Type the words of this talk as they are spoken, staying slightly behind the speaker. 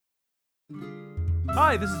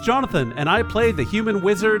Hi, this is Jonathan, and I play the human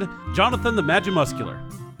wizard, Jonathan the Magimuscular.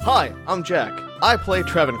 Hi, I'm Jack. I play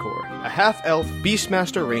Travancore, a half-elf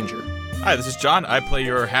Beastmaster Ranger. Hi, this is John. I play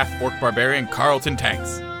your half-orc barbarian, Carlton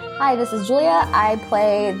Tanks. Hi, this is Julia. I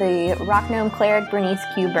play the rock gnome cleric, Bernice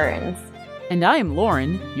Q. Burns. And I am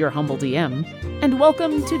Lauren, your humble DM, and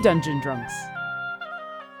welcome to Dungeon Drunks.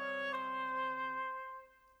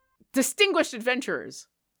 Distinguished adventurers,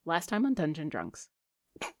 last time on Dungeon Drunks.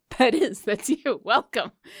 That's you.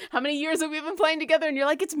 Welcome. How many years have we been playing together? And you're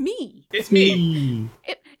like, it's me. It's me.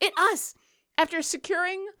 Us. After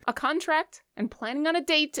securing a contract and planning on a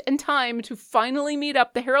date and time to finally meet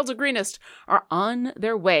up, the Heralds of Greenest are on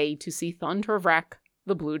their way to see Thontorvrak,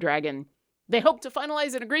 the Blue Dragon. They hope to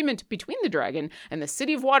finalize an agreement between the dragon and the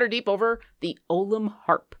city of Waterdeep over the Olim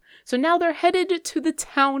Harp. So now they're headed to the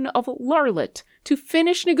town of Larlet to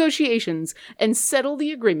finish negotiations and settle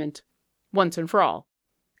the agreement once and for all.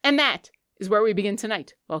 And that is where we begin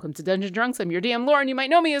tonight. Welcome to Dungeon Drunks. I'm your DM, Lauren. You might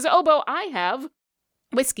know me as Oboe. I have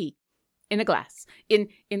whiskey in a glass, in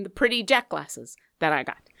the pretty Jack glasses that I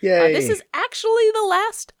got. Yay. This is actually the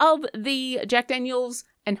last of the Jack Daniels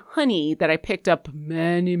and honey that I picked up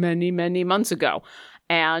many, many, many months ago.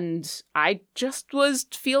 And I just was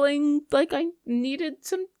feeling like I needed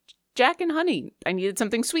some Jack and honey. I needed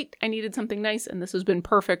something sweet. I needed something nice. And this has been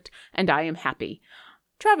perfect. And I am happy.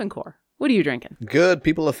 Travancore, what are you drinking? Good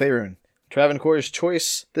people of Faerun. Travancore's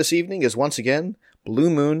choice this evening is once again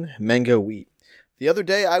Blue Moon Mango Wheat. The other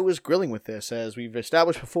day I was grilling with this. As we've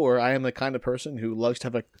established before, I am the kind of person who loves to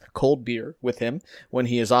have a cold beer with him when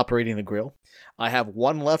he is operating the grill. I have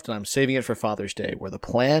one left and I'm saving it for Father's Day, where the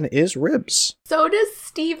plan is ribs. So does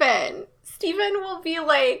Steven. Steven will be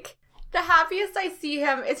like, the happiest I see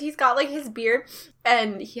him is he's got like his beard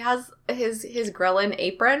and he has his grilling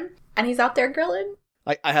apron and he's out there grilling.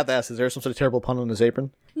 I have to ask, is there some sort of terrible pun on his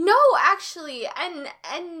apron? No, actually, and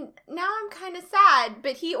now I'm kind of sad,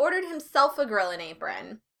 but he ordered himself a grilling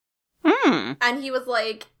apron. And he was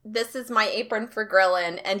like, this is my apron for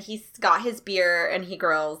grilling, and he's got his beer, and he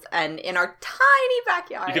grills, and in our tiny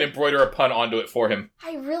backyard. You can embroider a pun onto it for him.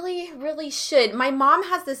 I really, really should. My mom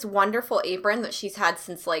has this wonderful apron that she's had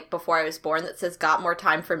since, like, before I was born that says, got more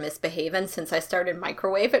time for misbehaving since I started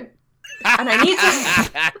microwaving. And I need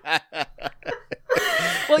to...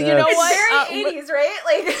 Well, you know what? It's very 80s, right?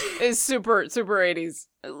 Like, it's super, super 80s.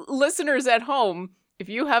 Listeners at home, if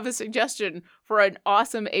you have a suggestion for an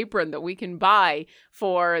awesome apron that we can buy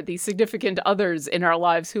for the significant others in our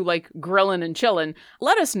lives who like grilling and chilling,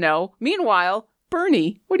 let us know. Meanwhile,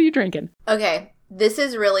 Bernie, what are you drinking? Okay, this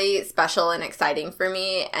is really special and exciting for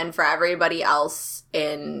me, and for everybody else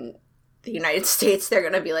in the United States, they're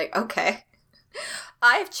going to be like, okay,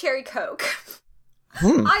 I have cherry Coke.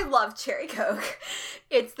 I love cherry Coke.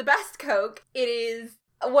 It's the best Coke. It is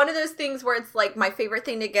one of those things where it's like my favorite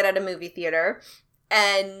thing to get at a movie theater.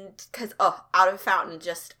 And because, out of a fountain,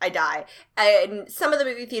 I die. And some of the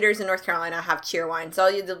movie theaters in North Carolina have Cheerwine. So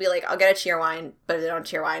they'll be like, I'll get a Cheerwine. But if they don't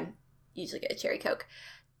have Cheerwine, usually get a cherry Coke.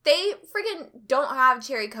 They freaking don't have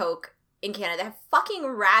cherry Coke in Canada. They have fucking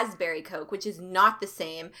raspberry Coke, which is not the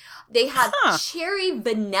same. They have cherry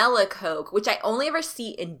vanilla Coke, which I only ever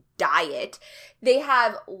see in Diet. They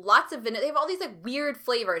have lots of vanilla. They have all these like weird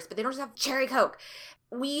flavors, but they don't just have cherry Coke.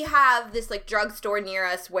 We have this like drugstore near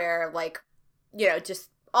us where like, you know, just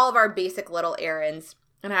all of our basic little errands.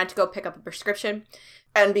 And I had to go pick up a prescription.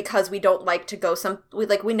 And because we don't like to go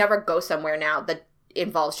we never go somewhere now that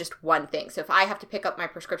involves just one thing. So if I have to pick up my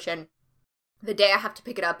prescription, the day I have to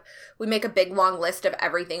pick it up, we make a big long list of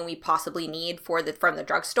everything we possibly need from the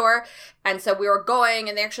drugstore. And so we were going,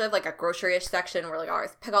 and they actually have like a grocery-ish section. We're like, all right,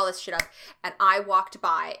 let's pick all this shit up. And I walked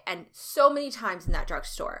by, and so many times in that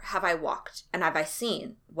drugstore have I walked, and have I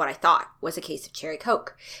seen what I thought was a case of cherry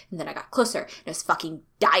Coke. And then I got closer, and it was fucking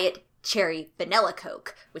Diet cherry vanilla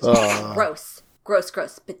Coke, which is gross.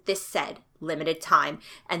 But this said limited time,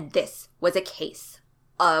 and this was a case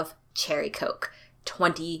of cherry Coke.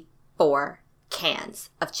 24 cans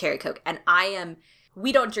of cherry Coke. And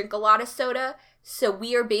we don't drink a lot of soda, so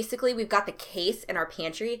we've got the case in our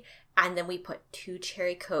pantry, and then we put 2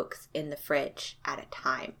 cherry Cokes in the fridge at a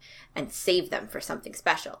time and save them for something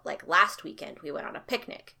special. Like last weekend, we went on a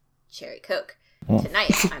picnic, cherry Coke.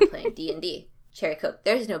 Tonight, I'm playing D&D, cherry Coke.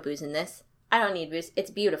 There's no booze in this. I don't need booze.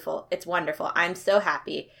 It's beautiful. It's wonderful. I'm so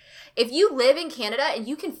happy. If you live in Canada and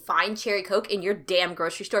you can find cherry Coke in your damn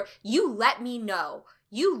grocery store, you let me know.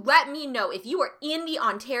 You let me know if you are in the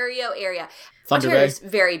Ontario area. Thunder Ontario's Bay.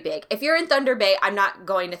 very big. If you're in Thunder Bay, I'm not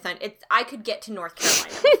going to I could get to North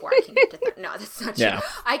Carolina before I can get to no, that's not true. Yeah.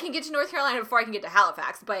 I can get to North Carolina before I can get to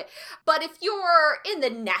Halifax. But if you're in the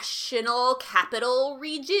National Capital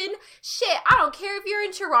Region, shit, I don't care if you're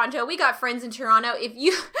in Toronto. We got friends in Toronto. If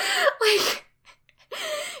you like.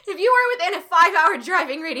 If you are within a 5-hour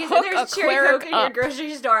driving radius and there's cherry coke in your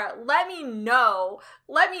grocery store, let me know.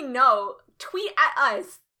 Let me know. Tweet at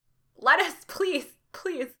us. Let us, please.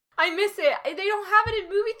 I miss it. They don't have it in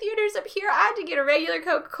movie theaters up here. I had to get a regular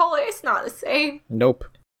Coca-Cola. It's not the same. Nope.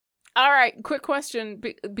 All right, quick question,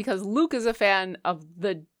 because Luke is a fan of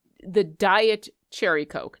the Diet Cherry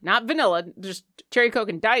Coke. Not vanilla, just Cherry Coke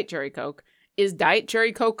and Diet Cherry Coke. Is Diet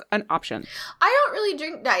Cherry Coke an option? I don't really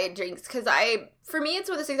drink diet drinks because for me, it's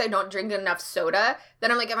one of those things I don't drink enough soda.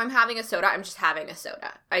 Then I'm like, if I'm having a soda, I'm just having a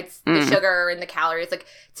soda. It's the sugar and the calories. Like,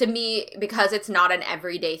 to me, because it's not an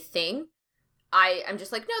everyday thing, I'm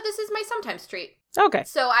just like, no, this is my sometimes treat. Okay.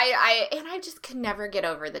 So I just can never get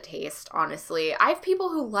over the taste, honestly. I have people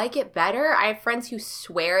who like it better. I have friends who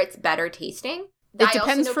swear it's better tasting. It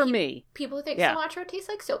depends for me. People who think Yeah. cilantro tastes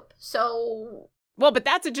like soap. So... Well, but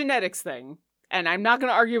that's a genetics thing, and I'm not going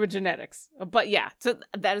to argue with genetics. But yeah, so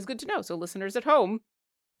that is good to know. So listeners at home,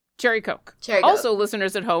 Cherry Coke. Cherry Coke. Also,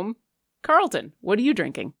 listeners at home, Carlton, what are you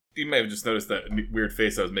drinking? You may have just noticed that weird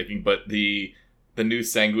face I was making, but the new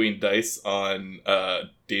Sanguine dice on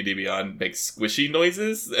D&D Beyond makes squishy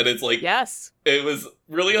noises, and it's like, Yes. it was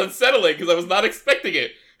really unsettling because I was not expecting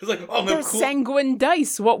it. It was like, oh, no, They're cool. sanguine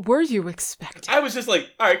dice. What were you expecting? I was just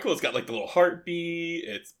like, all right, cool. It's got like the little heartbeat.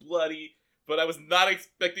 It's bloody. But I was not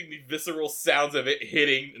expecting the visceral sounds of it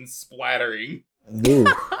hitting and splattering. Ooh.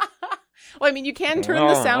 Well, I mean, you can turn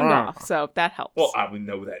the sound off, so that helps. Well, I would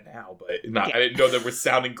know that now, but I didn't know there was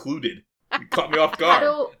sound included. It caught me off guard.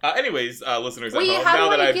 Anyways, listeners at home, how now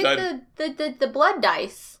do that I I've get done... the blood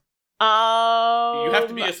dice? You have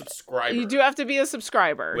to be a subscriber. You do have to be a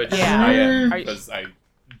subscriber. Which yeah. I am, Are you- because I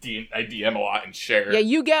DM a lot and share. Yeah,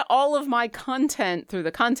 you get all of my content through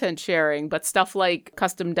the content sharing, but stuff like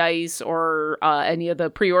custom dice or any of the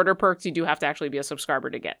pre-order perks, you do have to actually be a subscriber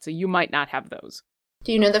to get. So you might not have those.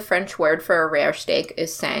 Do you know the French word for a rare steak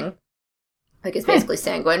is sang? Like, it's basically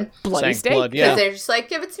sanguine. Bloody Sank steak. blood, Because yeah. they're just like,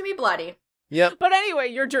 give it to me bloody. Yep. But anyway,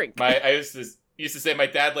 your drink. I used to say my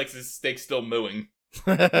dad likes his steak still mooing.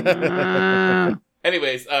 Uh,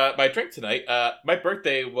 Anyways, my drink tonight, my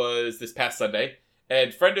birthday was this past Sunday,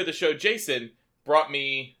 and friend of the show, Jason, brought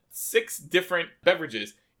me 6 different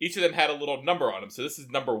beverages. Each of them had a little number on them, so this is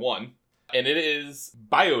number 1, and it is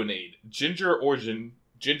Bionade, ginger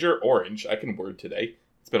orange, I can word today.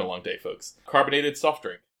 It's been a long day, folks. Carbonated soft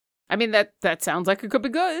drink. I mean, that sounds like it could be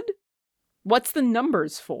good. What's the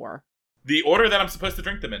numbers for? The order that I'm supposed to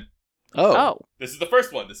drink them in. Oh. This is the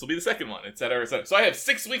first one. This will be the second one, etc., etc. So I have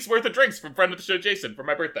 6 weeks worth of drinks from friend of the show, Jason, for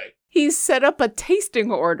my birthday. He's set up a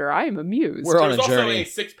tasting order. I am amused. We're on There's a also journey. a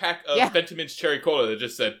 6-pack of Yeah. Fentiman's Cherry Cola that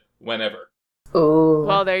just said, whenever. Oh.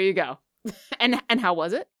 Well, there you go. And how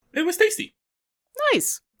was it? It was tasty.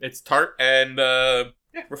 Nice. It's tart and,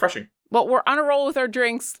 refreshing. Well, we're on a roll with our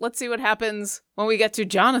drinks. Let's see what happens when we get to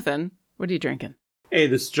Jonathan. What are you drinking? Hey,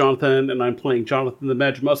 this is Jonathan, and I'm playing Jonathan the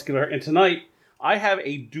Magic Muscular, and tonight I have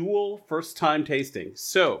a dual first-time tasting.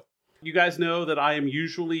 So, you guys know that I am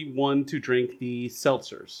usually one to drink the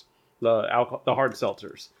seltzers, the hard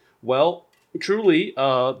seltzers. Well, truly,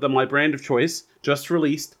 my brand of choice just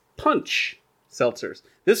released Punch seltzers.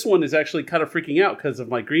 This one is actually kind of freaking out because of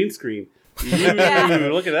my green screen. Ooh,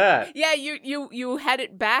 look at that. Yeah, you had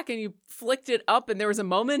it back and you flicked it up, and there was a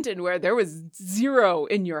moment in where there was 0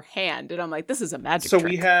 in your hand, and I'm like, this is a magic So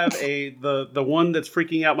trick. we have the one that's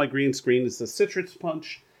freaking out my green screen is the citrus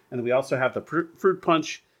punch, and then we also have the fruit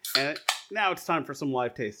punch, and now it's time for some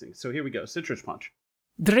live tasting. So here we go, citrus punch.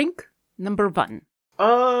 Drink number 1.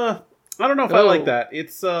 I don't know if I like that.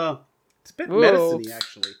 It's a bit Ooh. medicine-y,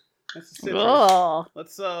 actually. That's the citrus. Oh.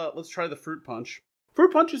 Let's try the fruit punch.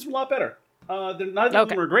 Fruit punch is a lot better. Neither of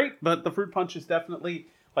them are great, but the fruit punch is definitely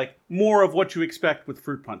like more of what you expect with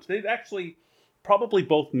fruit punch. They actually probably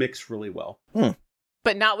both mix really well.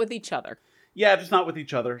 But not with each other. Yeah, just not with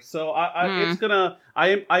each other. So I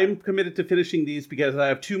am committed to finishing these because I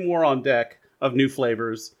have 2 more on deck of new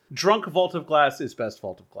flavors. Drunk Vault of Glass is best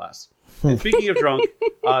Vault of Glass. And speaking of drunk,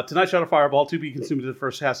 tonight's shot of Fireball, to be consumed at the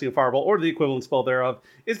first casting of Fireball, or the equivalent spell thereof,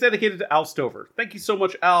 is dedicated to Al Stover. Thank you so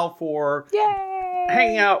much, Al, for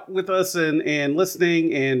hanging out with us and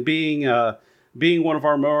listening and being one of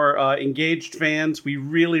our more engaged fans. We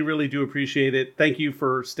really, really do appreciate it. Thank you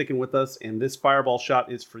for sticking with us, and this Fireball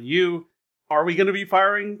shot is for you. Are we going to be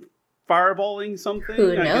fireballing something?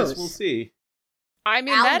 Who I knows? guess we'll see. I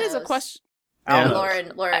mean, Al that is a knows. question. Yeah.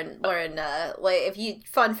 Lauren, like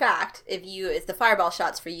fun fact, if the fireball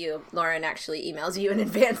shot's for you, Lauren actually emails you in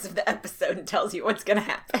advance of the episode and tells you what's gonna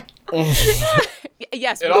happen.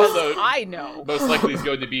 Yes, It because also- I know. Most likely is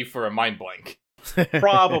going to be for a mind blank.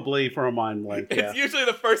 Probably for a mind blank. Yeah. It's usually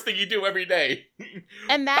the first thing you do every day.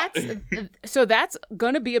 And that's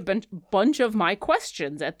going to be a bunch of my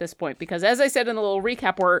questions at this point, because as I said in the little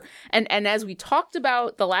recap, and as we talked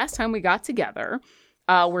about the last time we got together,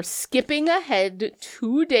 we're skipping ahead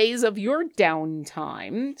 2 days of your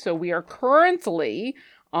downtime. So we are currently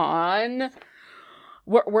on,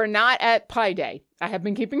 we're not at Pi Day. I have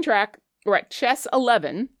been keeping track. We're at Chess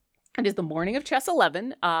 11. It is the morning of Chess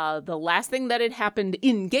 11. The last thing that had happened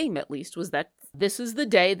in-game, at least, was that this is the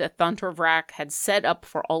day that Thuntor Vrak had set up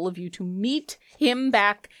for all of you to meet him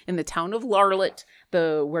back in the town of Larlet,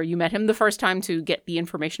 where you met him the first time to get the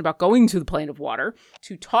information about going to the Plane of Water,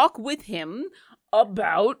 to talk with him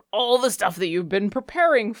about all the stuff that you've been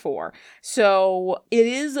preparing for. So it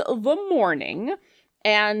is the morning,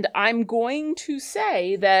 and I'm going to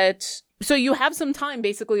say that... So you have some time,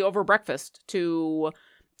 basically, over breakfast to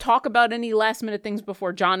talk about any last minute things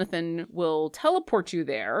before Jonathan will teleport you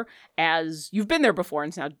there, as you've been there before,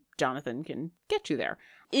 and so now Jonathan can get you there.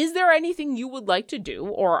 Is there anything you would like to do,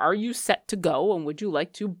 or are you set to go, and would you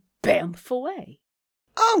like to bamf away?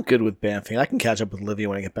 I'm good with bamfing. I can catch up with Livia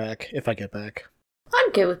when I get back, if I get back.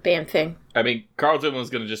 I'm good with bamfing. I mean, Carlton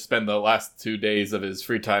was going to just spend the last 2 days of his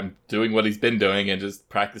free time doing what he's been doing and just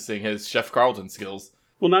practicing his Chef Carlton skills.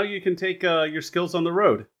 Well, now you can take your skills on the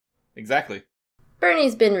road. Exactly.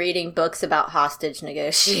 Bernie's been reading books about hostage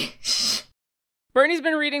negotiation. Bernie's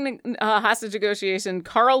been reading hostage negotiation.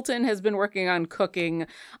 Carlton has been working on cooking.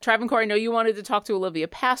 Travancore, I know you wanted to talk to Olivia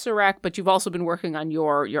Pasarak, but you've also been working on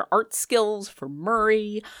your art skills for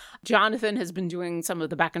Murray. Jonathan has been doing some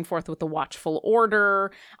of the back and forth with the Watchful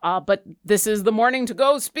Order. But this is the morning to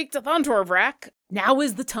go speak to Thuntor Vrak. Now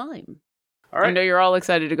is the time. All right. I know you're all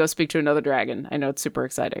excited to go speak to another dragon. I know it's super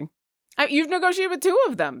exciting. You've negotiated with 2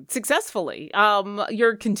 of them successfully.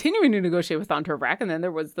 You're continuing to negotiate with Thuntor Vrak, and then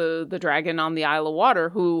there was the dragon on the Isle of Water,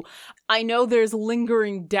 who I know there's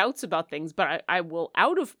lingering doubts about things, but I will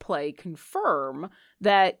out of play confirm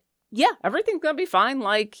that, yeah, everything's going to be fine.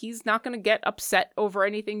 Like, he's not going to get upset over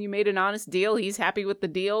anything. You made an honest deal. He's happy with the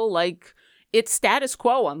deal. Like, it's status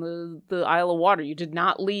quo on the Isle of Water. You did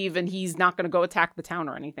not leave, and he's not going to go attack the town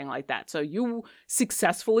or anything like that. So you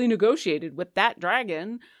successfully negotiated with that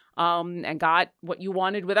dragon, and got what you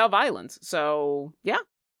wanted without violence. So, yeah.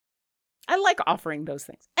 I like offering those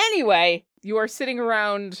things. Anyway, you are sitting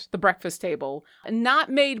around the breakfast table,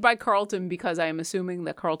 not made by Carlton, because I am assuming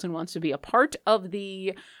that Carlton wants to be a part of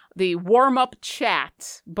the warm-up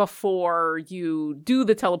chat before you do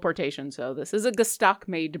the teleportation. So this is a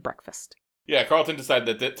Gestak-made breakfast. Yeah, Carlton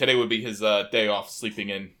decided that today would be his day off sleeping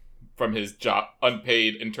in from his job,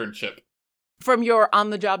 unpaid internship. From your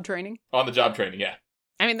on-the-job training? On-the-job training, yeah.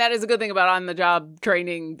 I mean, that is a good thing about on-the-job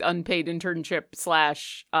training, unpaid internship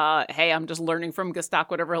 / hey, I'm just learning from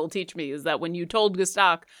Gestak whatever he'll teach me, is that when you told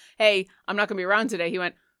Gestak, hey, I'm not going to be around today, he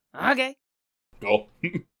went, okay. Cool.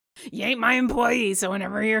 You ain't my employee, so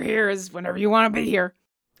whenever you're here is whenever you want to be here.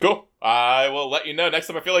 Cool. I will let you know next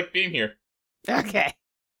time I feel like being here. Okay.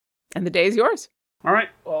 And the day is yours. All right.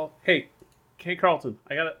 Well, hey, Carlton,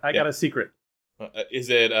 I got a secret.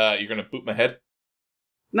 Is it, you're going to boot my head?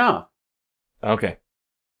 No. Okay.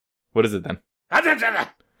 What is it then?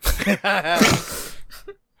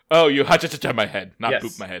 Oh, you ha-cha-cha-cha my head, not Yes.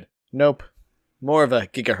 boop my head. Nope. More of a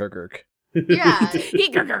gigahergurk. Yeah.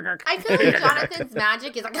 Gurk. I feel like Jonathan's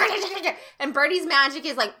magic is like, and Bertie's magic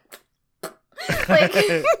is like, like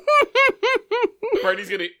Bernie's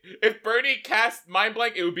gonna. If Bernie cast Mind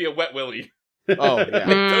Blank, it would be a Wet Willy. Oh, It yeah.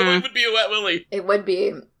 totally would be a Wet Willy. It would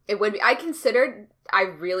be. I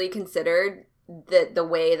really considered the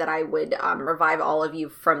way that I would revive all of you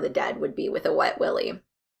from the dead would be with a wet willy.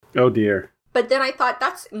 Oh dear. But then I thought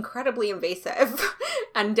that's incredibly invasive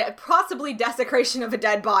and possibly desecration of a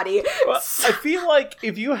dead body. Well, I feel like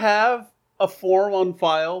if you have a form on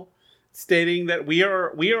file stating that we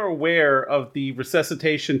are aware of the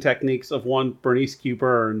resuscitation techniques of one Bernice Q.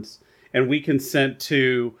 Burns, and we consent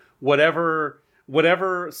to whatever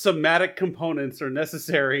somatic components are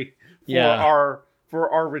necessary for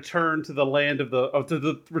our return to the land of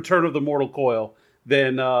the return of the mortal coil,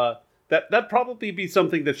 then that'd probably be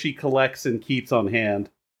something that she collects and keeps on hand.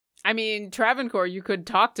 I mean, Travancore, you could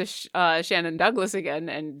talk to Shannon Douglas again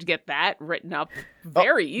and get that written up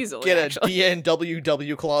very easily. Get a actually.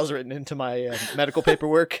 DNWW clause written into my medical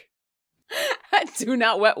paperwork. Do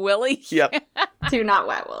not wet Willy. Yep. Do not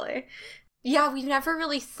wet willy. Yeah, we've never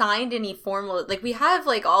really signed any formal, like, we have,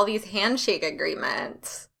 like, all these handshake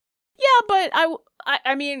agreements. Yeah, but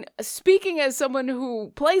I mean, speaking as someone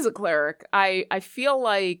who plays a cleric, I feel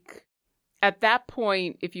like at that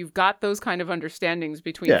point, if you've got those kind of understandings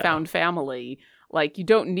between found family, like, you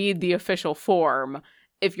don't need the official form.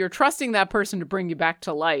 If you're trusting that person to bring you back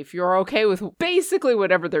to life, you're okay with basically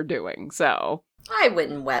whatever they're doing, so. I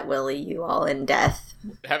wouldn't wet willy you all in death.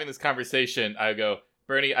 Having this conversation, I go,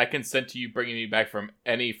 Bernie, I consent to you bringing me back from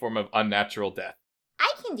any form of unnatural death.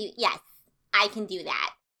 Yes, I can do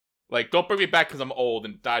that. Like, don't bring me back because I'm old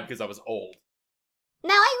and died because I was old.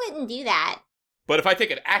 No, I wouldn't do that. But if I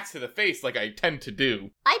take an axe to the face like I tend to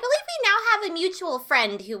do... I believe we now have a mutual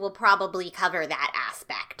friend who will probably cover that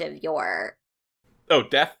aspect of your... Oh,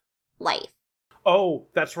 death? Life. Oh,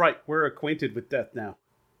 that's right. We're acquainted with death now.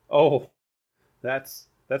 Oh, that's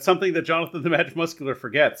something that Jonathan the Magic Muscular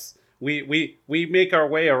forgets. We make our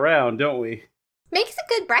way around, don't we? Makes a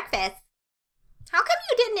good breakfast. How come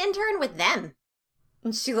you didn't intern with them?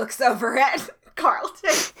 And she looks over at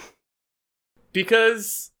Carlton.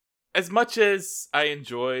 Because as much as I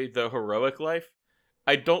enjoy the heroic life,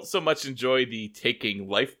 I don't so much enjoy the taking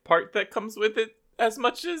life part that comes with it as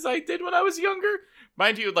much as I did when I was younger.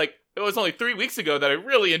 Mind you, like, it was only 3 weeks ago that I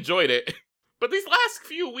really enjoyed it. But these last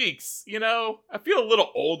few weeks, you know, I feel a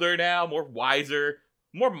little older now, more wiser,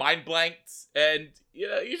 more mind blanked, and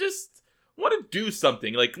you just want to do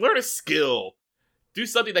something, like learn a skill, do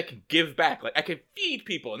something that can give back. Like, I can feed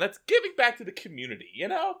people, and that's giving back to the community, you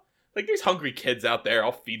know? Like, there's hungry kids out there,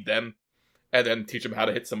 I'll feed them, and then teach them how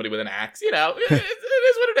to hit somebody with an axe, you know? It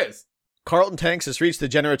is what it is. Carlton Tanks has reached the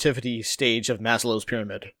generativity stage of Maslow's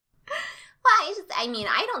pyramid. Well,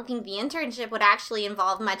 I don't think the internship would actually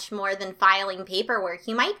involve much more than filing paperwork.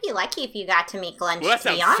 You might be lucky if you got to make lunch, Well, that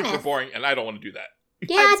to be sounds honest. super boring, and I don't want to do that.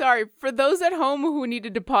 Yeah, I'm sorry, for those at home who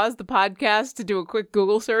needed to pause the podcast to do a quick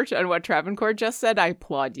Google search on what Travancore just said, I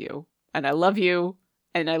applaud you. And I love you,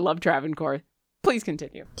 and I love Travancore. Please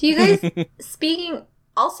continue. Do you guys, speaking,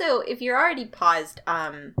 also, if you're already paused,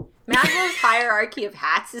 Maslow's hierarchy of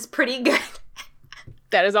hats is pretty good.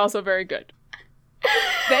 That is also very good.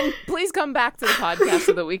 Then please come back to the podcast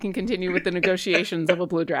so that we can continue with the negotiations of a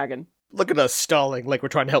blue dragon. Look at us stalling like we're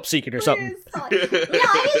trying to help Seekin or something. No,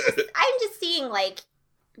 I'm just seeing, like,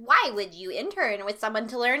 why would you intern with someone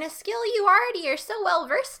to learn a skill you already are so well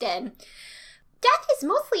versed in? Death is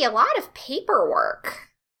mostly a lot of paperwork.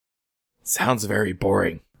 Sounds very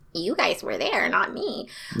boring. You guys were there, not me.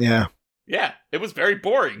 Yeah. Yeah, it was very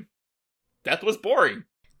boring. Death was boring.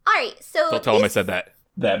 All right, so Don't tell them I said that.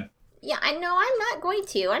 Them. Yeah, I know. I'm not going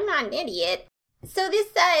to. I'm not an idiot. So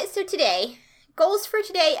so today, goals for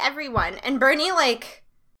today, everyone. And Bernie, like,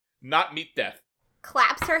 Not meet death.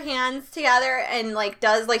 claps her hands together and, like,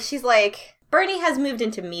 does, like, she's like, Bernie has moved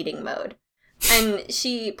into meeting mode. And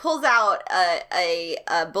she pulls out a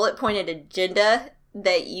bullet-pointed agenda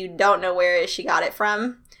that you don't know where she got it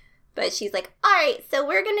from. But she's like, all right, so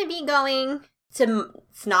we're going to be going to,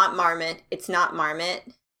 it's not Marmot.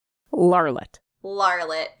 Larlet.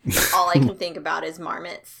 Larlet. All I can think about is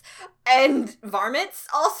marmots. And varmints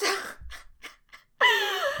also.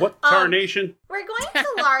 What tarnation? We're going to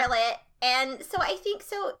Larlet, and so I think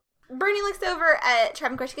so. Bernie looks over at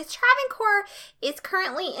Travancore. She goes, Travancore is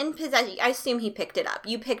currently in possession. I assume he picked it up.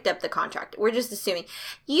 You picked up the contract. We're just assuming.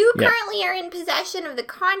 You currently are in possession of the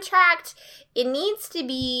contract. It needs to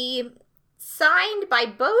be signed by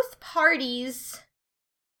both parties,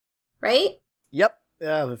 right? Yep.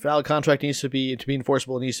 The valid contract needs to be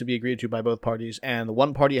enforceable. It needs to be agreed to by both parties, and the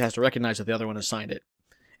one party has to recognize that the other one has signed it,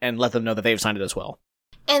 and let them know that they've signed it as well.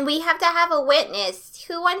 And we have to have a witness.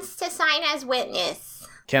 Who wants to sign as witness?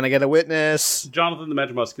 Can I get a witness? Jonathan the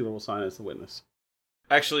Magic Muscular will sign as the witness.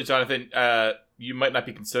 Actually, Jonathan, you might not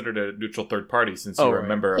be considered a neutral third party since you're a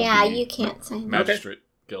member of Yeah, the you can't sign. Magistrate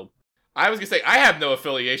Guild. I was going to say, I have no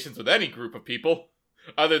affiliations with any group of people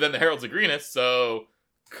other than the Heralds of Greenest, so...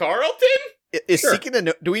 Carlton? Is Sure.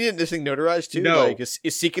 Seekin do we need this thing notarized too? No. Like, is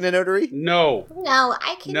Seekin a notary? No. No,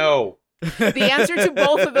 I can. No. The answer to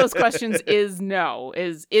both of those questions is no.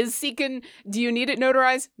 Is Seekin, do you need it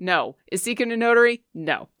notarized? No. Is Seekin a notary?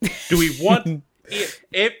 No. Do we want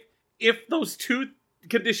if those two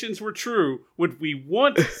conditions were true, would we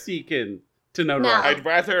want Seekin to notarize? No. I'd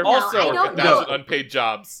rather Also, I work don't 1,000 know. unpaid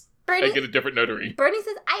jobs Bernie, and get a different notary. Bernie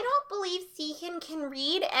says, I don't believe Seekin can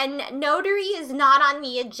read, and notary is not on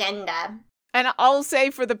the agenda. And I'll say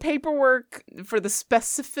for the paperwork, for the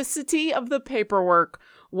specificity of the paperwork,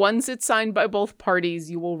 once it's signed by both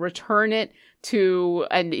parties, you will return it to,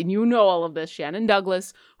 and you know all of this, Shannon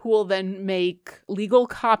Douglas, who will then make legal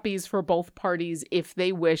copies for both parties if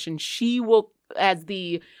they wish, and she will as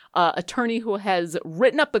the attorney who has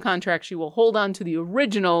written up the contract, she will hold on to the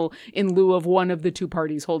original in lieu of one of the two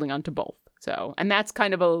parties holding on to both. So, and that's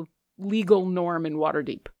kind of a legal norm in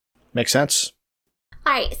Waterdeep. Makes sense.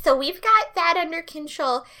 All right, so we've got that under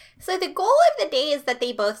control. So the goal of the day is that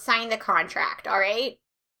they both sign the contract, all right?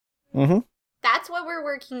 Mm-hmm. That's what we're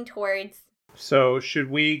working towards. So should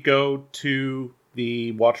we go to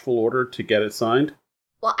the Watchful Order to get it signed?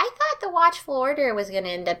 Well, I thought the Watchful Order was going to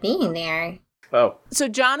end up being there. Oh. So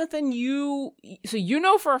Jonathan, you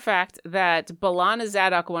know for a fact that B'Elanna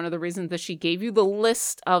Zadok, one of the reasons that she gave you the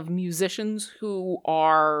list of musicians who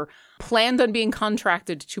are planned on being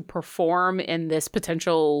contracted to perform in this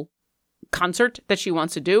potential concert that she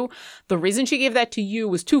wants to do, the reason she gave that to you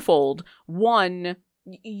was twofold. One,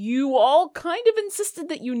 you all kind of insisted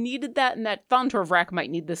that you needed that and that Thontorvrak might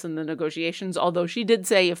need this in the negotiations, although she did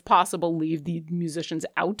say, if possible, leave the musicians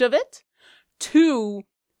out of it. Two,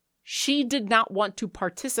 she did not want to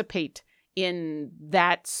participate in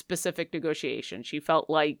that specific negotiation. She felt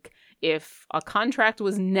like if a contract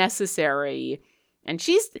was necessary, and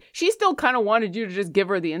she still kind of wanted you to just give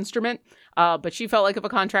her the instrument, but she felt like if a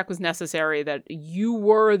contract was necessary, that you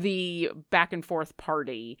were the back and forth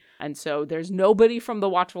party. And so there's nobody from the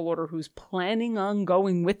Watchful Order who's planning on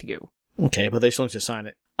going with you. Okay, but they still need to sign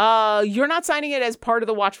it. You're not signing it as part of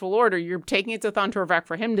the Watchful Order. You're taking it to Thontorvrak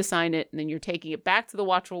for him to sign it, and then you're taking it back to the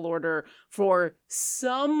Watchful Order for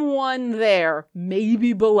someone there,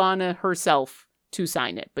 maybe B'Elanna herself, to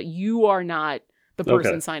sign it. But you are not the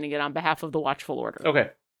person signing it on behalf of the Watchful Order. Okay.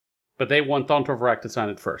 But they want Thontorvrak to sign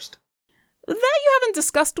it first. That you haven't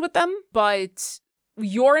discussed with them, but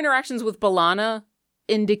your interactions with B'Elanna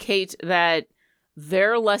indicate that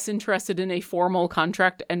they're less interested in a formal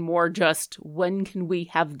contract and more just, when can we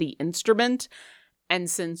have the instrument? And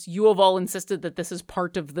since you have all insisted that this is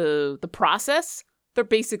part of the process, they're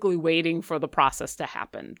basically waiting for the process to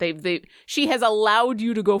happen. She has allowed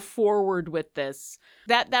you to go forward with this.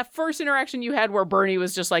 That first interaction you had where Bernie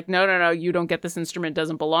was just like, no, you don't get this instrument,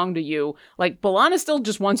 doesn't belong to you. Like, B'Elanna still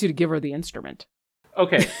just wants you to give her the instrument.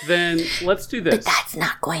 Okay, then let's do this. But that's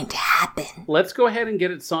not going to happen. Let's go ahead and get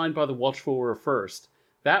it signed by the Watchful Order first.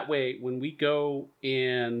 That way, when we go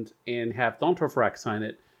and have Thontorvrak sign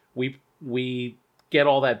it, we get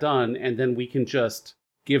all that done, and then we can just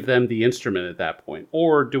give them the instrument at that point.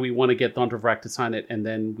 Or do we want to get Thontorvrak to sign it, and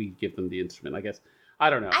then we give them the instrument? I guess. I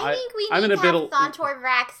don't know. I think we need to have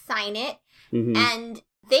Thontorvrak sign it, and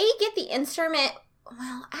they get the instrument.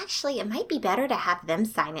 Well, actually, it might be better to have them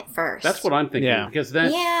sign it first. That's what I'm thinking, because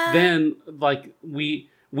then like we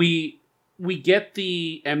get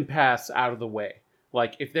the impasse out of the way.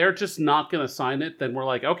 Like, if they're just not going to sign it, then we're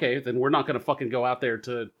like, okay, then we're not going to fucking go out there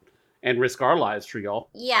and risk our lives for y'all.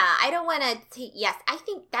 Yeah, I don't want to. Yes, I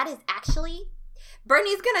think that is actually.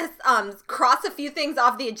 Bernie's gonna cross a few things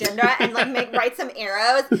off the agenda and like write some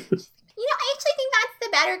arrows. I actually think that's the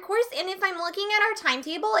better course, and if I'm looking at our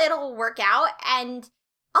timetable, it'll work out, and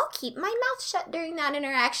I'll keep my mouth shut during that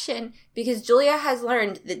interaction, because Julia has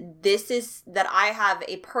learned that I have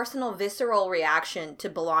a personal visceral reaction to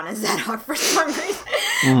B'Elanna Zadok for some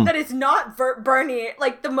reason. That is not Bernie.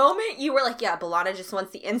 Like, the moment you were like, yeah, B'Elanna just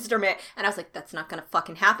wants the instrument, and I was like, that's not gonna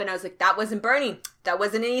fucking happen. I was like, that wasn't Bernie. That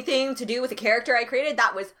wasn't anything to do with the character I created.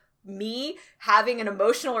 That was me having an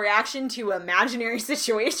emotional reaction to an imaginary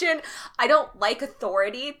situation. I don't like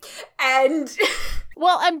authority, and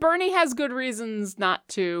well, and Bernie has good reasons not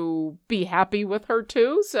to be happy with her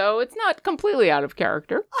too, so it's not completely out of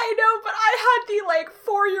character. I know, but I had the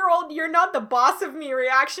 4-year-old "you're not the boss of me"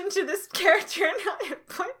 reaction to this character, and it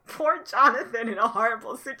put poor Jonathan in a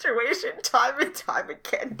horrible situation time and time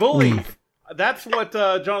again. Bullied. That's what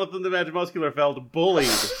Jonathan the Magic Muscular felt. Bullied.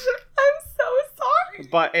 I'm so sorry.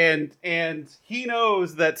 But and he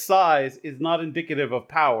knows that size is not indicative of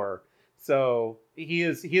power, so he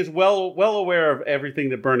is well aware of everything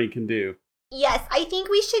that Bernie can do. Yes, I think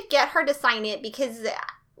we should get her to sign it, because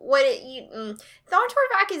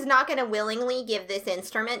Thontorvrak is not going to willingly give this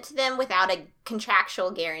instrument to them without a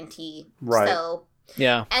contractual guarantee. Right. So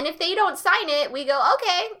yeah. And if they don't sign it, we go,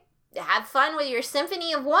 okay, have fun with your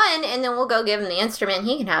Symphony of One, and then we'll go give him the instrument.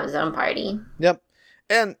 He can have his own party. Yep.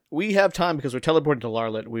 And we have time because we're teleporting to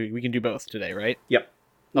Larlet. We can do both today, right? Yep.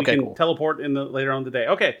 We can teleport later on in the day.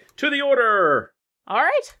 Okay, to the order. All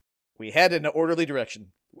right. We head in an orderly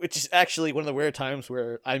direction, which is actually one of the weird times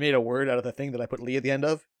where I made a word out of the thing that I put Lee at the end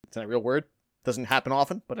of. It's not a real word. Doesn't happen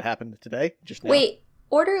often, but it happened today. Just now. Wait,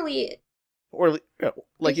 orderly. Orderly,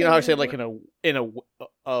 like, you know how I say like in a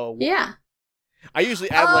yeah. I usually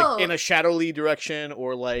add like in a shadowly direction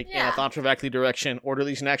or like in a Thontorvrak direction.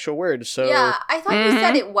 Orderly's an actual word, so yeah. I thought you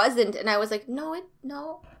said it wasn't, and I was like, no,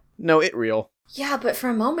 it real. Yeah, but for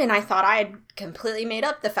a moment I thought I had completely made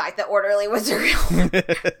up the fact that Orderly was a real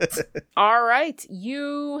All right,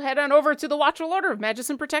 you head on over to the Watchful Order of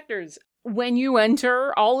Magician Protectors. When you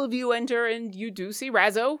enter, all of you enter, and you do see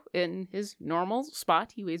Razzo in his normal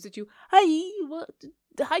spot. He waves at you.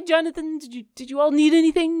 Hi, Jonathan. Did you all need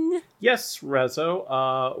anything? Yes,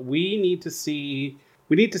 Rezo. We need to see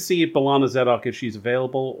if Balana Zedok, if she's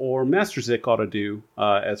available, or Master Zik ought to do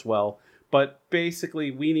as well. But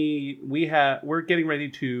basically, we're getting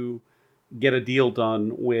ready to get a deal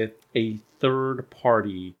done with a third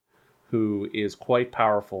party who is quite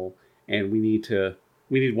powerful, and we need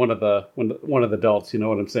one of the adults. You know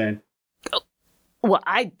what I'm saying? Well,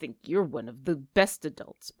 I think you're one of the best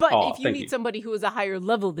adults. But if you need somebody who is a higher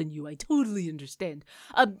level than you, I totally understand.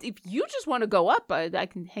 If you just want to go up, I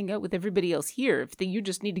can hang out with everybody else here. If you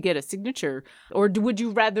just need to get a signature, or would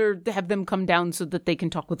you rather have them come down so that they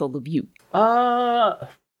can talk with all of you?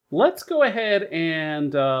 Let's go ahead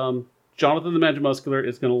and Jonathan the Magimuscular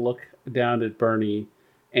is going to look down at Bernie,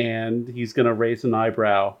 and he's going to raise an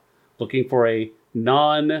eyebrow, looking for a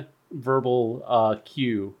non-verbal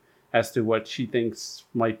cue as to what she thinks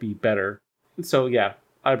might be better. So yeah,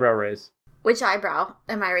 eyebrow raise. Which eyebrow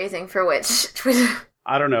am I raising for which?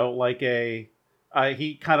 I don't know, like he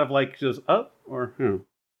kind of like just up or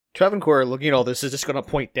Travancore, looking at all this, is just going to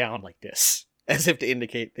point down like this, as if to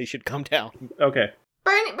indicate they should come down. Okay.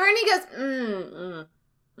 Bernie goes, mm-hmm.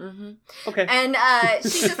 Okay. And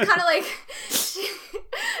she just kind of like,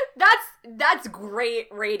 that's great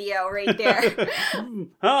radio right there.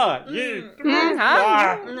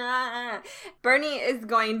 Bernie is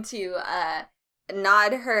going to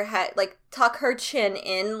nod her head, like tuck her chin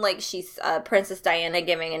in, like she's Princess Diana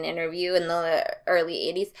giving an interview in the early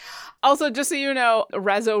 80s. Also, just so you know,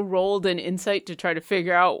 Razzo rolled an insight to try to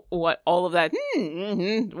figure out what all of that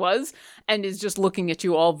was, and is just looking at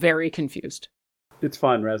you all very confused. It's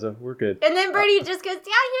fine, Razzo. We're good. And then Bernie just goes, "Yeah,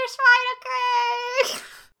 you're fine, okay."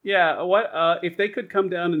 Yeah, what if they could come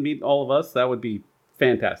down and meet all of us? That would be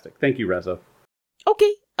fantastic. Thank you, Razzo.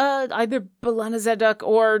 Okay, either Balana Zedok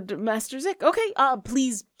or Master Zik. Okay,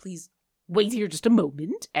 please wait here just a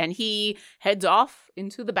moment. And he heads off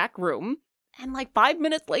into the back room, and like 5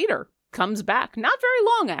 minutes later, comes back, not very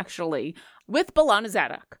long actually, with Balana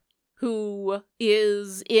Zedok, who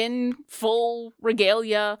is in full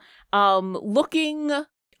regalia, looking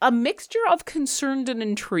a mixture of concerned and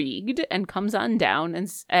intrigued, and comes on down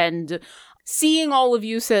and seeing all of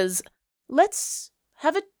you says, "Let's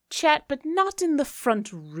have a chat, but not in the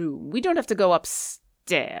front room. We don't have to go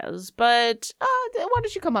upstairs, but why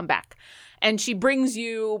don't you come on back?" And she brings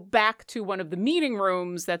you back to one of the meeting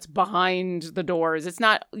rooms that's behind the doors. It's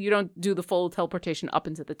not, you don't do the full teleportation up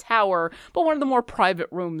into the tower, but one of the more private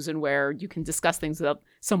rooms in where you can discuss things without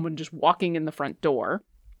someone just walking in the front door.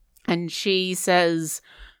 And she says,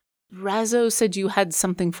 "Razzo said you had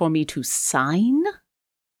something for me to sign?"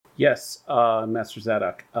 Yes, Master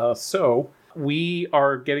Zadok. So we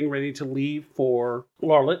are getting ready to leave for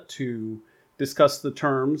Larlet to discuss the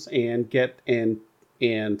terms and get and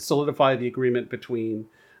solidify the agreement between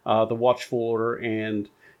the Watchful Order and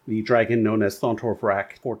the dragon known as Thontor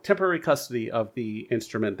Vrak for temporary custody of the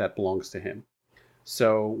instrument that belongs to him.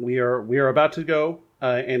 So we are about to go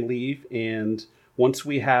and leave, and once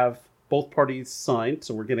we have both parties signed,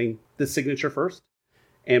 so we're getting the signature first,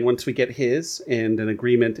 and once we get his and an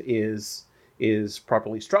agreement is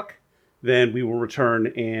properly struck, then we will return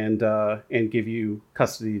and give you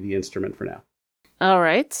custody of the instrument for now. All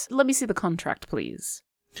right. Let me see the contract, please.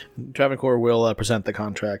 Travancore will present the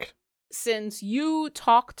contract. Since you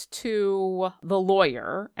talked to the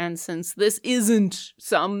lawyer, and since this isn't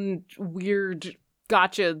some weird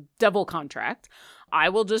gotcha devil contract, I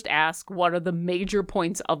will just ask what are the major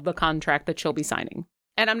points of the contract that she'll be signing.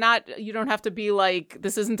 And you don't have to be like,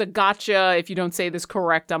 this isn't a gotcha. If you don't say this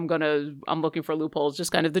correct, I'm looking for loopholes.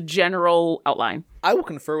 Just kind of the general outline. I will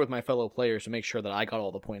confer with my fellow players to make sure that I got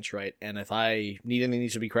all the points right. And if I need anything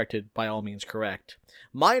needs to be corrected, by all means correct.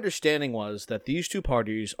 My understanding was that these two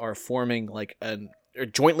parties are forming like or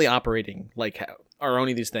jointly operating, like are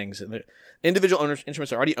owning these things. And the individual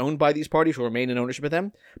instruments are already owned by these parties who remain in ownership of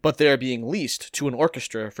them, but they're being leased to an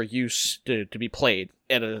orchestra for use to be played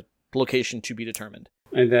at a location to be determined.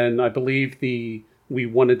 And then I believe we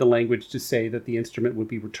wanted the language to say that the instrument would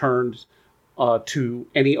be returned to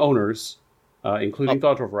any owners, including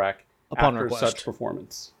Thontor Vrak, upon after request. such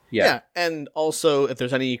performance. Yeah, and also if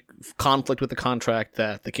there's any conflict with the contract,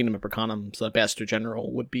 that the Kingdom of Percanum's Ambassador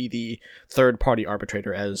General would be the third-party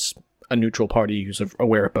arbitrator as a neutral party who's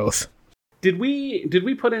aware of both. Did we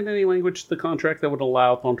put in any language to the contract that would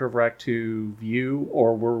allow Thontor Vrak to view,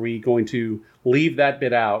 or were we going to leave that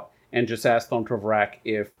bit out and just ask Thorn Vrak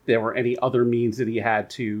if there were any other means that he had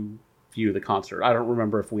to view the concert. I don't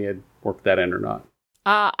remember if we had worked that in or not.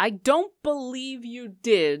 I don't believe you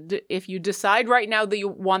did. If you decide right now that you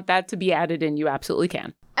want that to be added in, you absolutely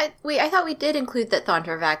can. I thought we did include that Thorn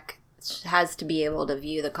Vrak has to be able to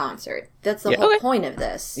view the concert. That's the whole point of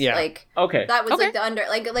this. Yeah. Like, Okay. that was like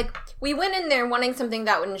the like we went in there wanting something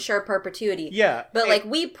that would ensure perpetuity. Yeah. But like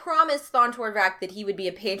we promised Thorn Vrak that he would be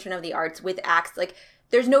a patron of the arts with acts. Like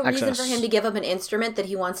there's no reason for him to give up an instrument that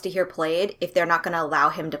he wants to hear played if they're not going to allow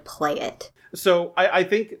him to play it. So I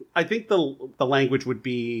think the language would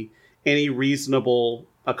be any reasonable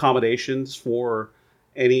accommodations for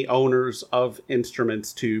any owners of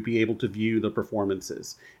instruments to be able to view the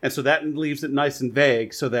performances. And so that leaves it nice and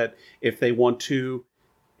vague so that if they want to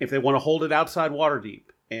hold it outside Waterdeep,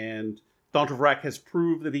 and Thorn Vrak has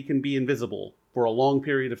proved that he can be invisible for a long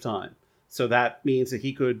period of time. So that means that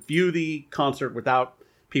he could view the concert without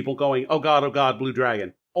people going, oh God, Blue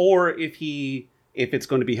Dragon. Or if it's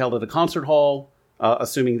going to be held at a concert hall,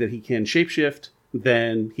 assuming that he can shapeshift,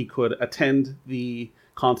 then he could attend the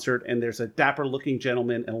concert, and there's a dapper-looking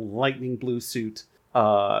gentleman in a lightning blue suit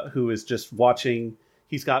who is just watching.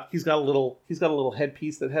 He's got a little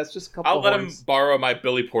headpiece that has just a couple. I'll let him borrow my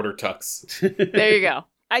Billy Porter tux. There you go.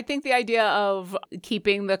 I think the idea of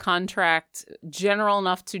keeping the contract general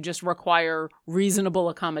enough to just require reasonable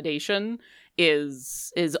accommodation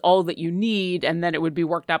is all that you need, and then it would be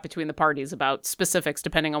worked out between the parties about specifics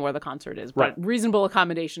depending on where the concert is. But reasonable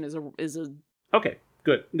accommodation is a Okay,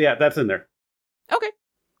 good. Yeah, that's in there. Okay.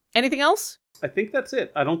 Anything else? I think that's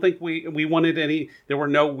it. I don't think we wanted any. There were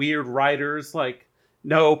no weird riders, like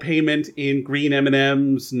no payment in green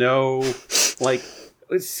M&Ms, no like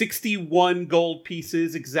 61 gold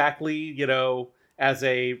pieces exactly, as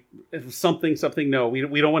a something. No,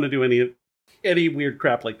 we don't want to do any weird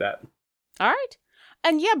crap like that. All right.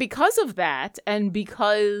 And yeah, because of that, and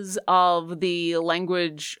because of the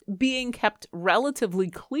language being kept relatively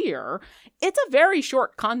clear, it's a very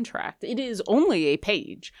short contract. It is only a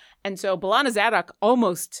page. And so B'Elanna Zadok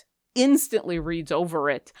almost instantly reads over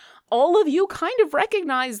it. All of you kind of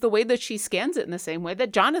recognize the way that she scans it in the same way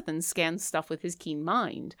that Jonathan scans stuff with his keen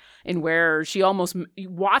mind, and where she almost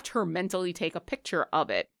watch her mentally take a picture of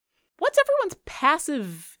it. What's everyone's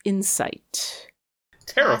passive insight?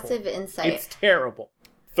 Terrible. Passive insight. It's terrible.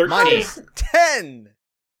 13. Mine is 10.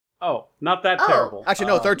 Oh, not that terrible. Actually,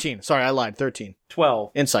 no, 13. Sorry, I lied. 13.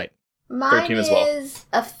 12. Insight. Mine 13 as well. is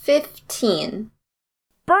a 15.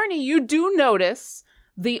 Bernie, you do notice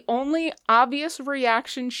the only obvious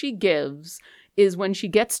reaction she gives is when she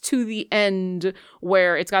gets to the end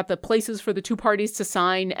where it's got the places for the two parties to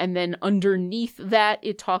sign, and then underneath that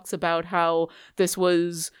it talks about how this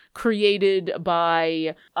was created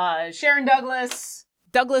by Sharon Douglas,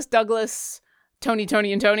 Tony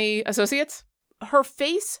and Tony Associates. Her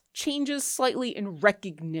face changes slightly in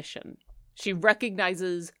recognition. She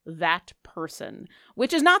recognizes that person,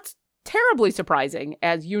 which is not terribly surprising,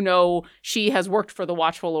 as you know, she has worked for the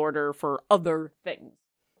Watchful Order for other things.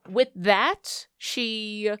 With that,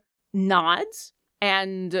 she nods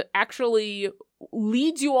and actually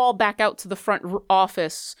leads you all back out to the front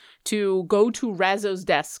office to go to Razzo's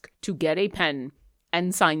desk to get a pen,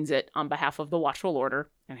 and signs it on behalf of the Watchful Order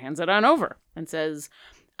and hands it on over and says,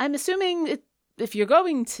 I'm assuming if you're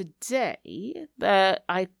going today, that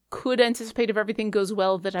I could anticipate, if everything goes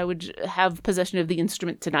well, that I would have possession of the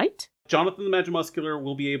instrument tonight. Jonathan the Magimuscular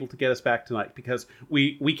will be able to get us back tonight because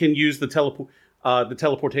we can use the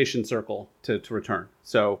teleportation circle to return.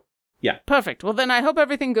 So, yeah. Perfect. Well, then I hope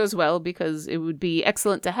everything goes well, because it would be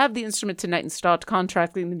excellent to have the instrument tonight and start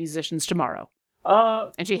contracting the musicians tomorrow.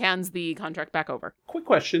 And she hands the contract back over. Quick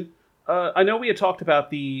question. I know we had talked about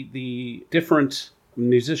the different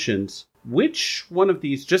musicians. Which one of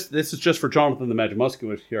these, this is just for Jonathan the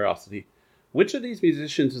Magimuscular's curiosity, which of these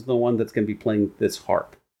musicians is the one that's going to be playing this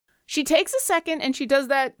harp? She takes a second and she does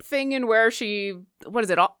that thing in where she,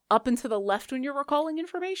 up and to the left when you're recalling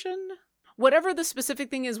information? Whatever the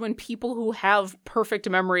specific thing is, when people who have perfect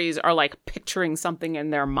memories are like picturing something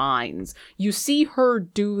in their minds. You see her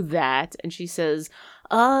do that and she says,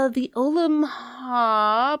 the Olim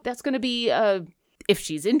harp, that's going to be, if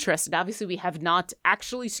she's interested. Obviously, we have not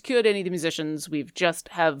actually secured any of the musicians. We've just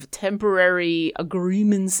have temporary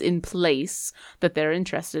agreements in place that they're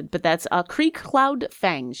interested. But that's Creek Cloud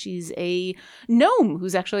Fang. She's a gnome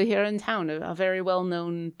who's actually here in town, a very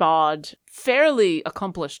well-known bard, fairly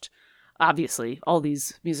accomplished. Obviously, all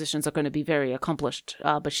these musicians are going to be very accomplished,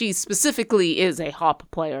 but she specifically is a harp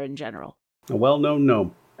player in general. A well-known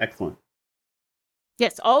gnome. Excellent.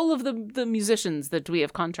 Yes, all of the musicians that we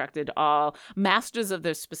have contracted are masters of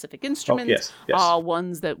their specific instrument, yes. are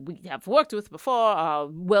ones that we have worked with before, are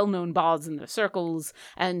well-known bards in their circles,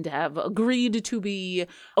 and have agreed to be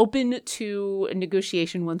open to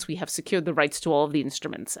negotiation once we have secured the rights to all of the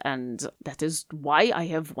instruments. And that is why I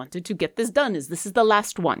have wanted to get this done, this is the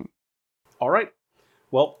last one. All right.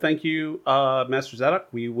 Well, thank you, Master Zadok.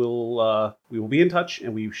 We will be in touch,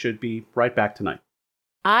 and we should be right back tonight.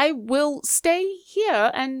 I will stay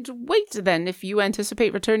here and wait then if you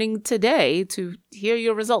anticipate returning today to hear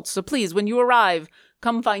your results. So please, when you arrive,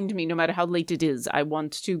 come find me no matter how late it is. I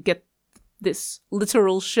want to get this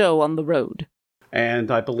literal show on the road.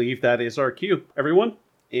 And I believe that is our cue, everyone.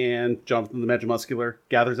 And Jonathan the Magimuscular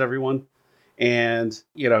gathers everyone and,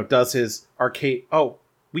 does his arcade... Oh,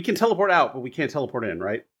 we can teleport out, but we can't teleport in,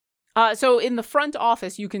 right? So in the front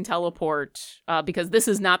office, you can teleport because this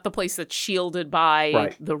is not the place that's shielded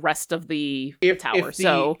by the rest of the tower.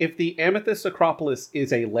 If the Amethyst Acropolis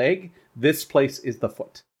is a leg, this place is the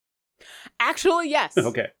foot. Actually, yes.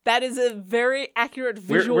 Okay. That is a very accurate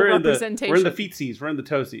visual we're representation. We're in the feetsies. We're in the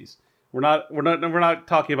toesies. We're not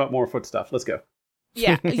talking about more foot stuff. Let's go.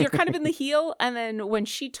 Yeah, you're kind of in the heel, and then when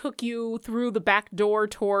she took you through the back door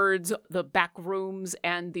towards the back rooms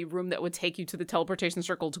and the room that would take you to the teleportation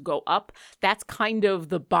circle to go up, that's kind of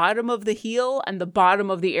the bottom of the heel and the bottom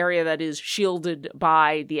of the area that is shielded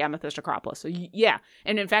by the Amethyst Acropolis. So yeah,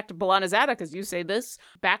 and in fact, B'Elanna Zadok, as you say this,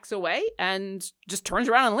 backs away and just turns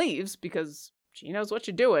around and leaves because she knows what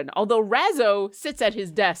you're doing. Although Razzo sits at his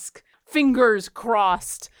desk, fingers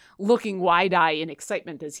crossed, looking wide-eyed in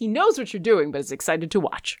excitement as he knows what you're doing, but is excited to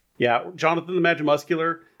watch. Yeah, Jonathan the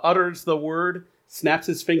Magimuscular utters the word, snaps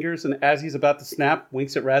his fingers, and as he's about to snap,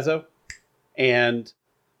 winks at Razzo, and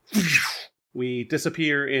we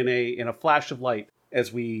disappear in a flash of light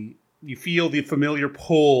as you feel the familiar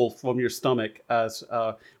pull from your stomach as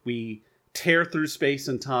we tear through space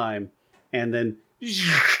and time, and then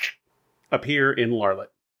appear in Larlet.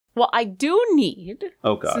 Well, I do need,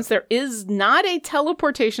 since there is not a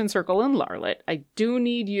teleportation circle in Larlet, I do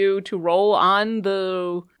need you to roll on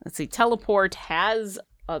teleport has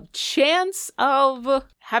a chance of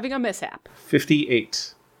having a mishap.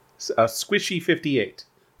 58. A squishy 58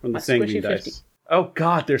 from the Sanguine dice. Oh,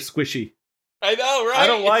 God, they're squishy. I know, right? I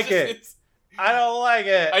don't like it. I don't like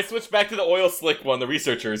it. I switched back to the oil slick one, the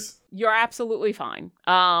researchers. You're absolutely fine.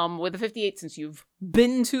 With the 58, since you've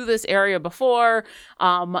been to this area before.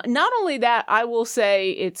 Not only that, I will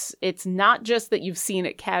say it's not just that you've seen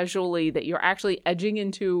it casually, that you're actually edging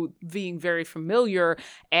into being very familiar,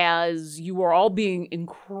 as you were all being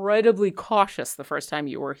incredibly cautious the first time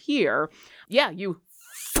you were here. Yeah, you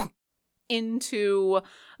into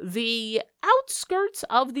the outskirts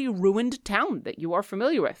of the ruined town that you are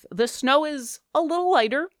familiar with. The snow is a little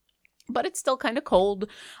lighter, but it's still kind of cold.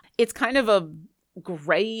 It's kind of a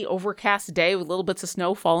gray, overcast day with little bits of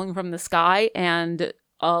snow falling from the sky, and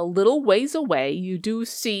a little ways away, you do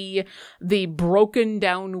see the broken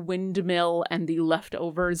down windmill and the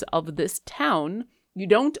leftovers of this town. You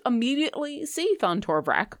don't immediately see Thontor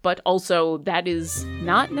Vrak, but also that is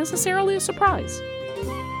not necessarily a surprise.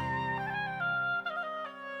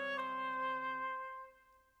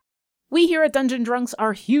 We here at Dungeon Drunks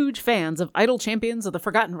are huge fans of Idle Champions of the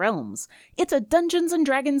Forgotten Realms. It's a Dungeons &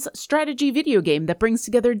 Dragons strategy video game that brings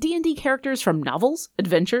together D&D characters from novels,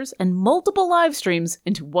 adventures, and multiple live streams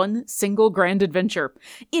into one single grand adventure.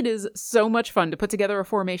 It is so much fun to put together a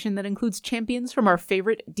formation that includes champions from our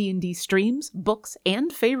favorite D&D streams, books,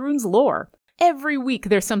 and Faerun's lore. Every week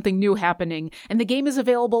there's something new happening, and the game is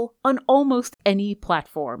available on almost any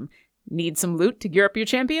platform. Need some loot to gear up your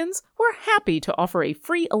champions? We're happy to offer a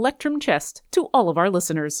free Electrum chest to all of our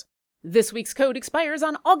listeners. This week's code expires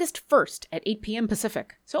on August 1st at 8 p.m.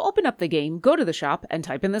 Pacific, so open up the game, go to the shop, and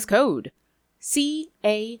type in this code.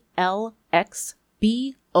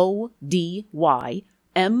 CALXBODYMOLY.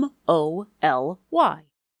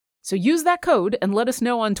 So use that code and let us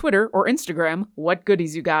know on Twitter or Instagram what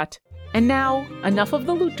goodies you got. And now, enough of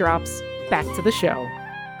the loot drops, back to the show.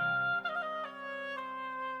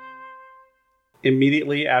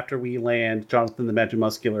 Immediately after we land, Jonathan the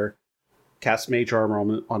Magimuscular casts Mage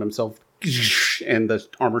Armor on himself, and the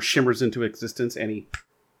armor shimmers into existence, and he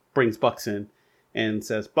brings Bucks in and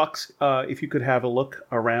says, Bucks, if you could have a look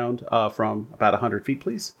around from about 100 feet,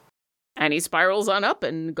 please. And he spirals on up,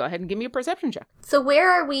 and go ahead and give me a perception check. So where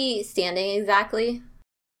are we standing exactly?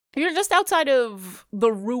 You're just outside of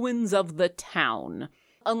the ruins of the town.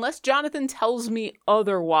 Unless Jonathan tells me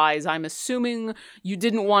otherwise, I'm assuming you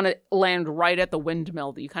didn't want to land right at the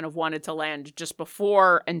windmill, that you kind of wanted to land just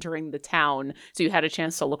before entering the town, so you had a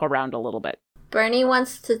chance to look around a little bit. Bernie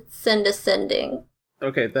wants to send a sending.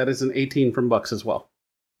 Okay, that is an 18 from Bucks as well.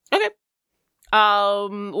 Okay.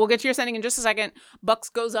 We'll get to your sending in just a second. Bucks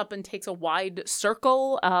goes up and takes a wide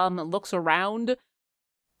circle, looks around,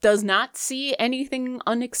 does not see anything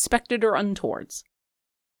unexpected or untowards.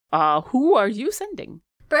 Who are you sending?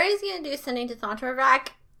 Bernie's gonna do sending to Thontorvac.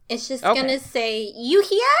 It's just gonna say, "You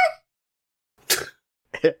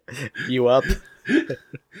here?" You up?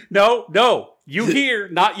 No, you here,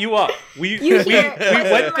 not you up. We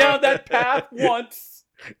went down that path once.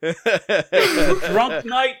 Drunk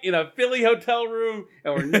night in a Philly hotel room,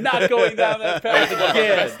 and we're not going down that path One of our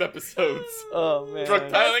again. best episodes. Oh man.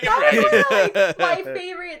 Drunk piling That and was dragging. one of, like, my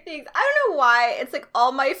favorite things. I don't know why. It's like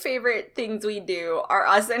all my favorite things we do are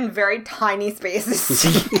us in very tiny spaces.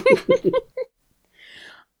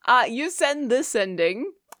 You send this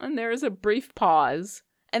sending, and there is a brief pause.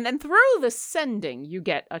 And then through the sending, you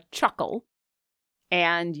get a chuckle.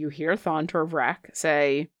 And you hear Thontorvac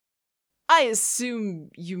say, I assume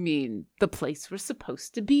you mean the place we're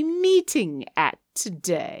supposed to be meeting at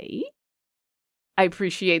today? I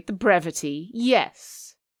appreciate the brevity,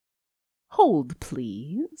 yes. Hold,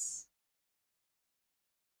 please.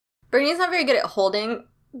 Bernie's not very good at holding,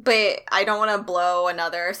 but I don't want to blow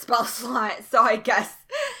another spell slot, so I guess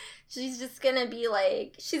she's just gonna be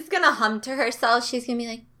like, she's gonna hum to herself. She's gonna be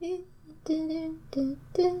like,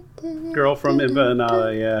 Girl from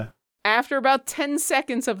Empanada, yeah. After about 10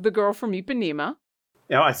 seconds of the girl from Ipanema.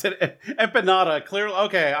 Yeah, I said empanada. Clearly,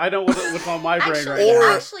 okay. I know what's on my brain right Actually,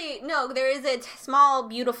 now. actually, no. There is a small,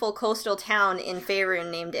 beautiful coastal town in Faerun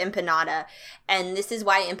named Empanada, and this is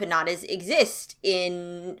why empanadas exist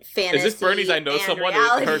in fantasy. Is this Bernie's I Know and Someone?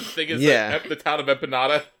 reality. Her thing is Yeah. the town of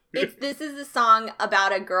Empanada. This is a song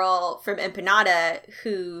about a girl from Empanada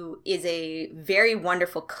who is a very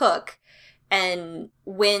wonderful cook. And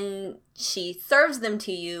when she serves them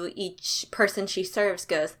to you, each person she serves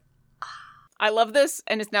goes, I love this,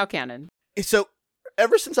 and it's now canon. So,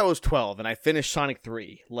 ever since I was 12 and I finished Sonic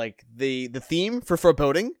 3, like, the theme for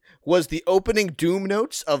Foreboding was the opening Doom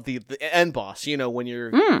notes of the end boss. You know, when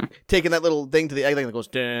you're taking that little thing to the egg thing that goes,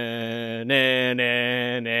 da, na,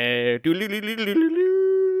 na, na,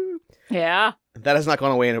 doo-loo-loo-loo-loo-loo. Yeah. That has not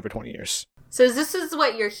gone away in over 20 years. So this is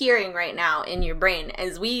what you're hearing right now in your brain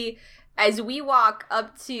as we walk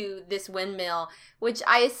up to this windmill, which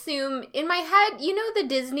I assume in my head, you know, the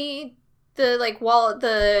Disney,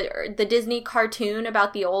 the Disney cartoon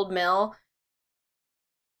about the old mill.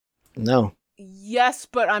 No. Yes,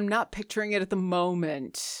 but I'm not picturing it at the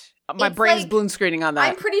moment. My It's brain's like- balloon screening on that.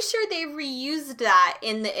 I'm pretty sure they reused that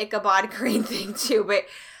in the Ichabod Crane thing too, but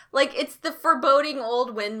like it's the foreboding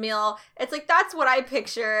old windmill. It's like that's what I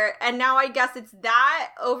picture, and now I guess it's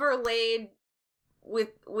that overlaid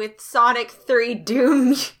with Sonic 3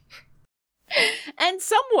 Doom. And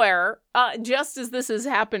somewhere, just as this is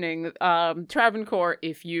happening, Travancore,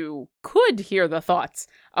 if you could hear the thoughts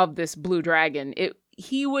of this blue dragon,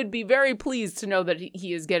 he would be very pleased to know that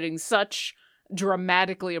he is getting such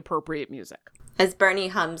dramatically appropriate music. As Bernie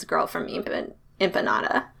hums "Girl from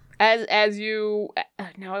Empanada." As you,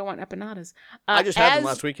 now I want empanadas. I just had them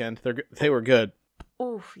last weekend. They were good.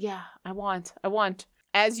 Oh yeah, I want.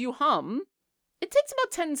 As you hum, it takes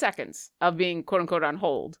about 10 seconds of being quote unquote on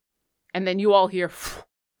hold. And then you all hear.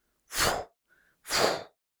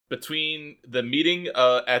 Between the meeting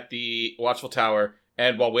at the Watchful Tower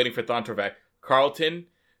and while waiting for Thontorvac, Carlton,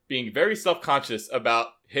 being very self-conscious about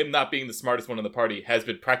him not being the smartest one in the party, has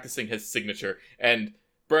been practicing his signature. And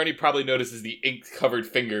Bernie probably notices the ink-covered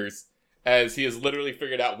fingers as he has literally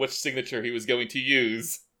figured out which signature he was going to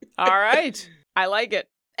use. All right. I like it.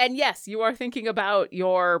 And yes, you are thinking about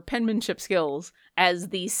your penmanship skills as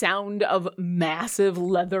the sound of massive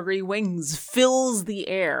leathery wings fills the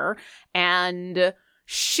air and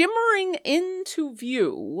shimmering into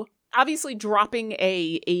view, obviously dropping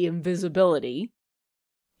a invisibility,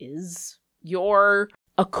 is your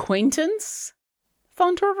acquaintance,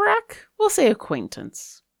 Thontorvac? We'll say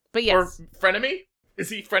acquaintance. But yes. Or frenemy? Is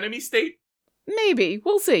he frenemy state? Maybe.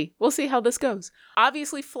 We'll see. We'll see how this goes.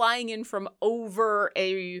 Obviously, flying in from over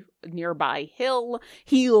a nearby hill,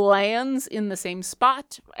 he lands in the same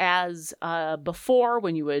spot as before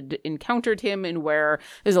when you had encountered him, and where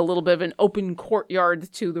there's a little bit of an open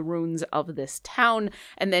courtyard to the ruins of this town,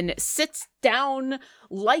 and then sits down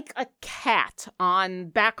like a cat on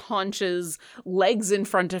back haunches, legs in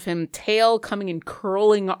front of him, tail coming and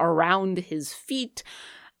curling around his feet.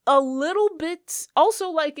 A little bit also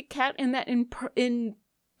like a cat in that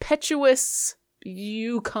impetuous,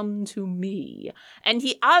 you come to me. And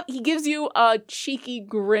he gives you a cheeky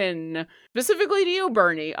grin, specifically to you,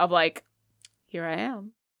 Bernie, of like, here I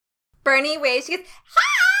am. Bernie waves. She goes,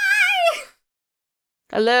 "Hi!"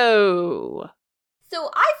 Hello. So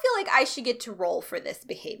I feel like I should get to roll for this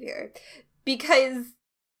behavior because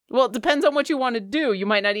Well, it depends on what you want to do. You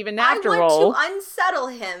might not even have to roll. I want to unsettle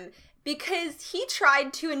him because he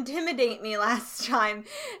tried to intimidate me last time,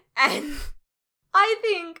 and I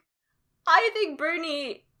think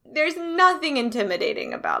Bernie, there's nothing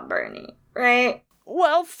intimidating about Bernie, right?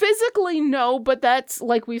 Well, physically, no, but that's,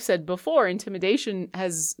 like we've said before, intimidation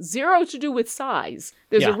has zero to do with size.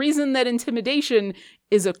 There's a reason that intimidation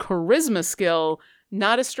is a charisma skill,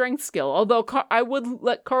 not a strength skill. Although I would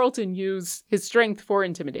let Carlton use his strength for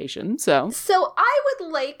intimidation, so. So I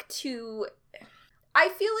would like to... I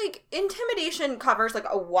feel like intimidation covers, like,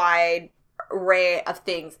 a wide array of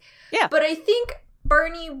things. Yeah. But I think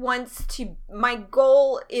Bernie wants to... My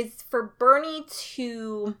goal is for Bernie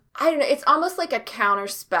to... I don't know, it's almost like a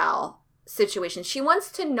counterspell situation. She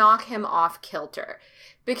wants to knock him off kilter.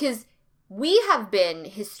 Because we have been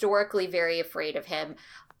historically very afraid of him.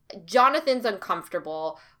 Jonathan's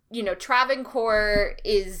uncomfortable. You know, Travancore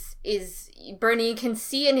is Bernie can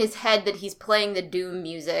see in his head that he's playing the Doom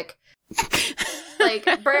music. Like,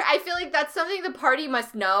 I feel like that's something the party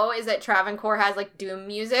must know, is that Travancore has, like, Doom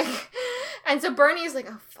music. And so Bernie's like,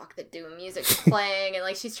 oh, fuck, the Doom music's playing. And,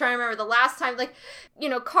 like, she's trying to remember the last time, like, you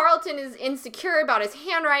know, Carlton is insecure about his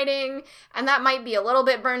handwriting, and that might be a little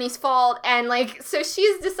bit Bernie's fault. And, like, so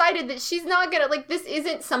she's decided that she's not gonna, like, this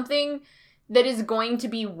isn't something that is going to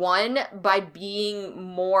be won by being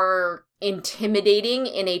more intimidating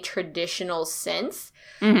in a traditional sense.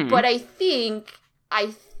 Mm-hmm. But I think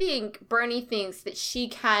Bernie thinks that she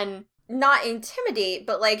can not intimidate,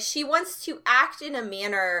 but, like, she wants to act in a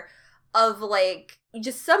manner of, like,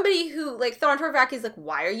 just somebody who, like, Thorn Torvak is like,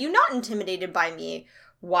 why are you not intimidated by me?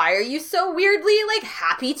 Why are you so weirdly, like,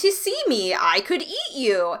 happy to see me? I could eat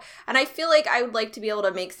you. And I feel like I would like to be able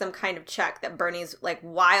to make some kind of check that Bernie's, like,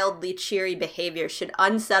 wildly cheery behavior should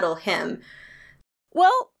unsettle him.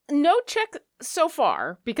 Well, no check so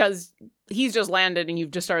far, because he's just landed and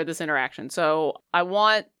you've just started this interaction. So I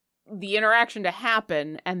want the interaction to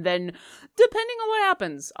happen, and then depending on what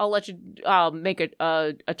happens, I'll let you make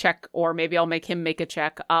a check, or maybe I'll make him make a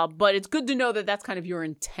check. But it's good to know that that's kind of your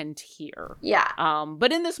intent here. Yeah.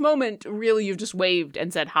 But in this moment, really, you've just waved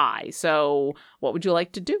and said hi. So what would you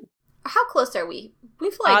like to do? How close are we?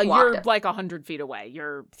 We've, like, walked you're up. like 100 feet away.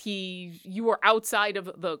 You were outside of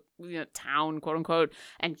the town, quote unquote,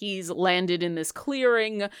 and he's landed in this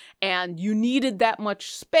clearing, and you needed that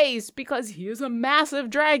much space because he is a massive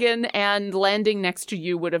dragon, and landing next to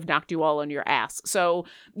you would have knocked you all on your ass. So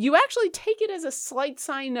you actually take it as a slight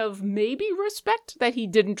sign of maybe respect that he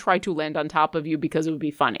didn't try to land on top of you because it would be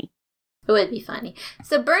funny. It would be funny.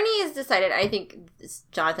 So Bernie has decided, I think,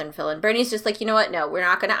 Jonathan fill in. Bernie's just like, you know what? No, we're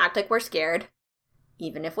not going to act like we're scared,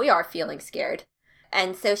 even if we are feeling scared.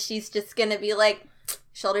 And so she's just going to be like,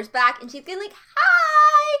 shoulders back, and she's going to like,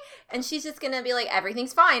 hi! And she's just going to be like,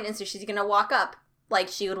 everything's fine. And so she's going to walk up like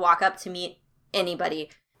she would walk up to meet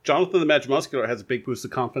anybody. Jonathan the Magic Muscular has a big boost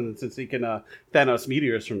of confidence since he can Thanos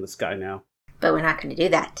meteors from the sky now. But we're not going to do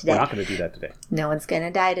that today. We're not going to do that today. No one's going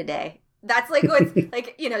to die today. That's like what's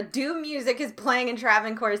like, you know, Doom music is playing in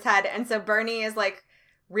Travancore's head. And so Bernie is like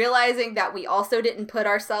realizing that we also didn't put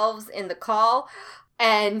ourselves in the call.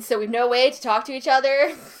 And so we have no way to talk to each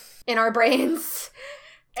other in our brains.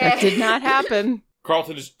 That did not happen.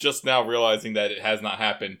 Carlton is just now realizing that it has not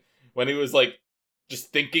happened. When he was, like,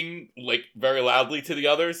 just thinking, like, very loudly to the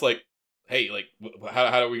others, like, hey, like,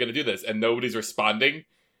 how are we going to do this? And nobody's responding.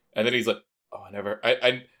 And then he's like, oh,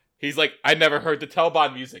 he's like, I never heard the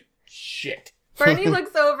Telbon music. Shit. Bernie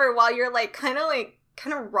looks over while you're kind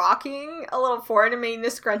of rocking a little forward and making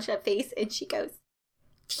this scrunch up face, and she goes,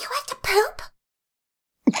 do you have to poop?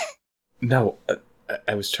 No,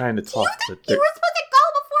 I was trying to talk. You were supposed to go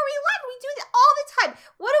before we left. We do that all the time.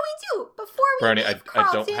 What do? Before we Bernie, leave,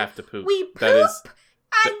 I don't have to poop. We poop, that is,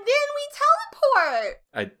 and then we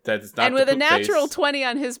teleport. That is not. And with the a poop natural face. 20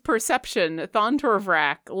 on his perception,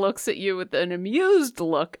 Thontorvrak looks at you with an amused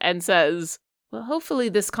look and says, well, hopefully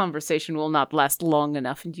this conversation will not last long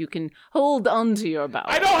enough and you can hold on to your bowels.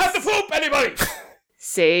 I don't have to poop, anybody!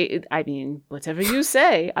 Whatever you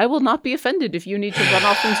say. I will not be offended if you need to run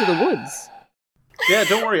off into the woods. Yeah,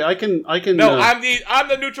 don't worry. I can. No, I'm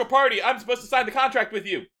the neutral party. I'm supposed to sign the contract with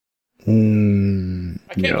you.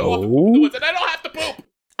 I can't go off into the woods, and I don't have to poop.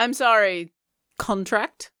 I'm sorry.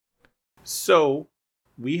 Contract? So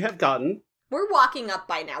we have gotten. We're walking up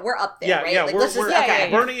by now. We're up there, Yeah, right? yeah. Like, We're okay.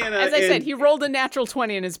 Bernie and as I said, he rolled a natural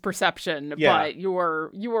 20 in his perception, but you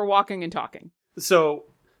were walking and talking. So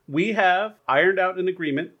we have ironed out an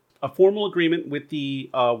agreement, a formal agreement with the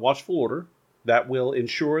Watchful Order that will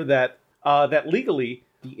ensure that that legally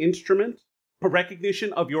the instrument a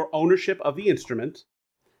recognition of your ownership of the instrument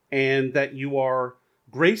and that you are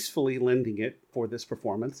gracefully lending it for this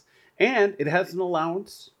performance. And it has an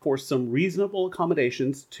allowance for some reasonable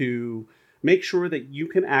accommodations to make sure that you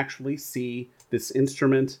can actually see this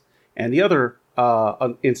instrument and the other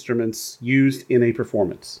instruments used in a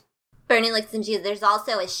performance. Bernie looks into you. There's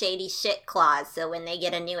also a shady shit clause, so when they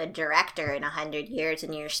get a new director in 100 years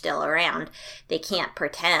and you're still around, they can't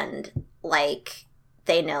pretend like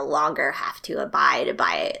they no longer have to abide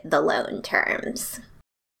by the loan terms.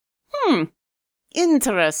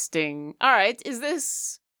 Interesting. All right,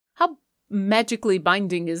 how magically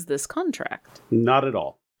binding is this contract? Not at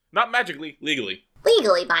all. Not magically, legally.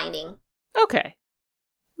 Legally binding. Okay.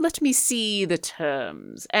 Let me see the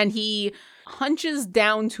terms. And he hunches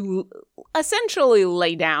down to essentially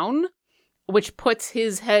lay down, which puts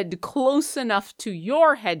his head close enough to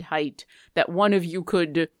your head height that one of you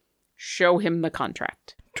could show him the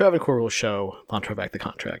contract. Travancore will show Montrevac the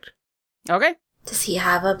contract. Okay. Does he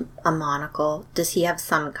have a monocle? Does he have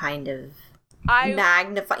some kind of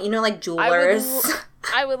magnify? You know, like jewelers.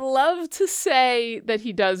 I would love to say that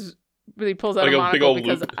he does. But he pulls out Like a a big monocle old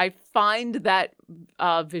because loop. I find that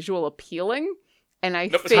visual appealing, and I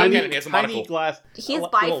Nope, it's think not he has a Tiny monocle. glass. He has little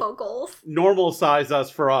bifocals. Normal size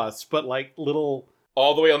us for us, but like little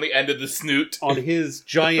All the way on the end of the snoot. on his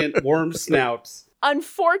giant worm snouts.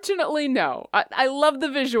 unfortunately, no. I love the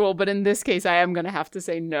visual, but in this case, I am going to have to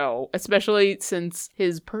say no, especially since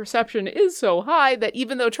his perception is so high that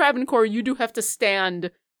even though Travancore, you do have to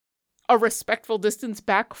stand a respectful distance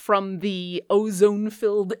back from the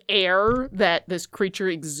ozone-filled air that this creature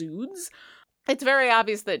exudes, it's very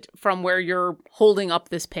obvious that from where you're holding up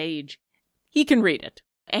this page, he can read it.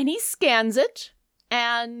 And he scans it,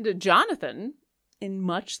 and Jonathan, in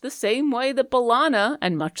much the same way that Balana,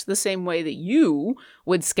 and much the same way that you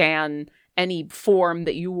would scan any form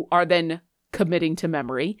that you are then committing to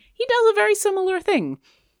memory, he does a very similar thing.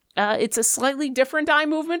 It's a slightly different eye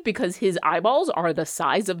movement because his eyeballs are the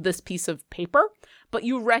size of this piece of paper, but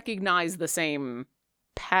you recognize the same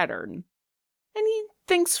pattern. And he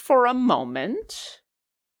thinks for a moment,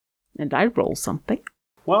 and I roll something.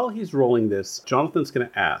 While he's rolling this, Jonathan's going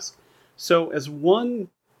to ask, so as one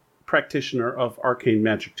practitioner of arcane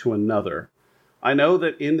magic to another, I know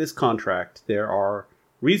that in this contract there are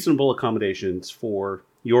reasonable accommodations for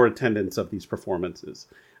your attendance of these performances.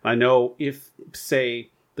 I know if, say,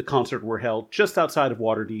 the concert were held just outside of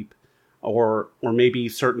Waterdeep, or maybe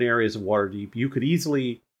certain areas of Waterdeep, you could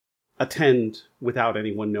easily attend without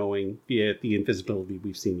anyone knowing via the invisibility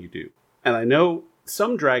we've seen you do. And I know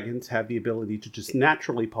some dragons have the ability to just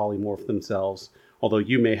naturally polymorph themselves, although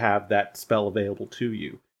you may have that spell available to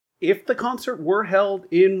you. If the concert were held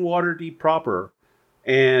in Waterdeep proper,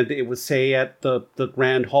 and it was, say, at the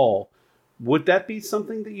Grand Hall, would that be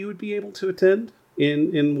something that you would be able to attend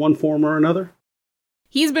in one form or another?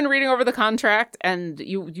 He's been reading over the contract, and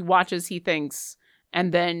you watch as he thinks,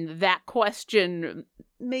 and then that question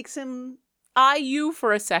makes him eye you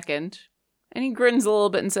for a second, and he grins a little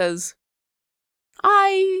bit and says,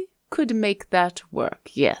 I could make that work,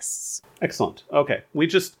 yes. Excellent. Okay.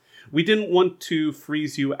 We didn't want to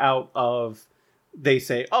freeze you out of, they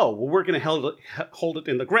say, oh, well, we're going to hold it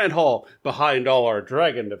in the Grand Hall behind all our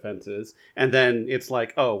dragon defenses. And then it's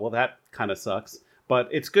like, oh, well, that kind of sucks. But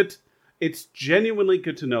it's good. It's genuinely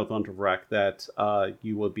good to know, Thundervrak, that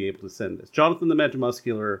you will be able to send this. Jonathan the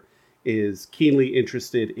Magimuscular is keenly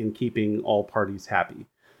interested in keeping all parties happy.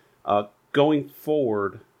 Going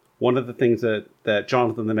forward, one of the things that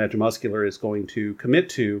Jonathan the Magimuscular is going to commit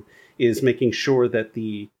to is making sure that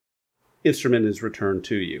the instrument is returned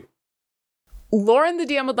to you. Lauren, the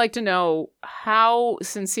DM, would like to know, how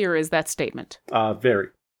sincere is that statement? Very.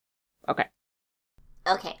 Okay.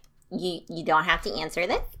 Okay, you don't have to answer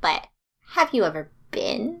this, but have you ever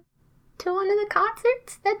been to one of the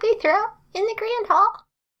concerts that they throw in the Grand Hall?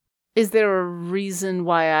 Is there a reason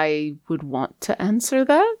why I would want to answer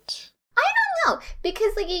that? I don't know,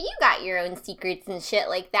 because like you got your own secrets and shit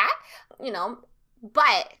like that, you know,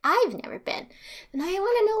 but I've never been, and I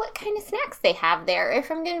want to know what kind of snacks they have there if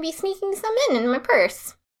I'm going to be sneaking some in my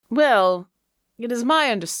purse. Well, it is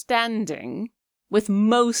my understanding, with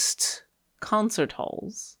most concert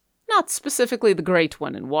halls, not specifically the great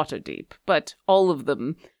one in Waterdeep, but all of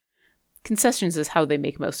them, concessions is how they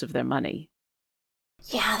make most of their money.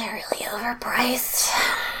 Yeah, they're really overpriced.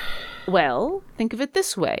 Well, think of it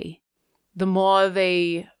this way. The more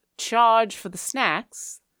they charge for the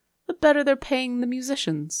snacks, the better they're paying the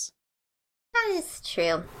musicians. That is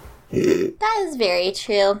true. That is very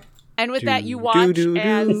true. And with that, you watch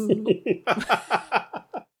as...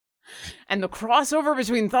 And the crossover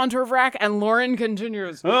between Thontor of Rak and Lauren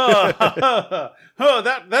continues. That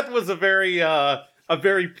was a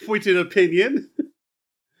very pointed opinion.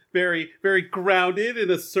 Very, very grounded in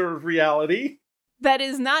assertive reality. That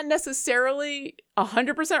is not necessarily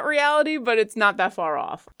 100% reality, but it's not that far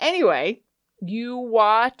off. Anyway, you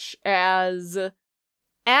watch as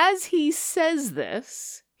he says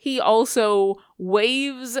this, he also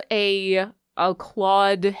waves a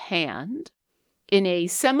clawed hand in a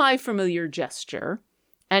semi-familiar gesture,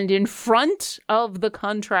 and in front of the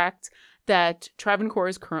contract that Travancore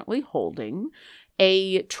is currently holding,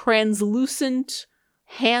 a translucent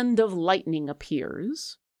hand of lightning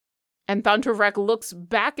appears, and Thontor of Rak looks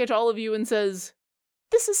back at all of you and says,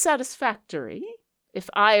 "This is satisfactory. If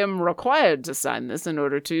I am required to sign this in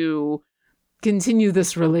order to continue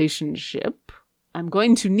this relationship, I'm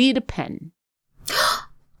going to need a pen."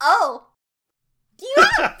 Oh, do you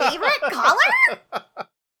have a favorite color?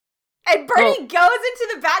 And Bernie goes into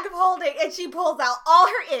the bag of holding and she pulls out all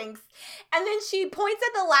her inks, and then she points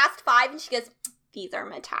at the last 5 and she goes, "These are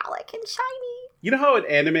metallic and shiny." You know how in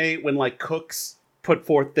anime, when like cooks put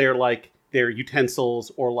forth their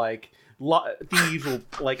utensils, or like thieves will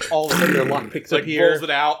like all of their lockpicks like appear. rolls it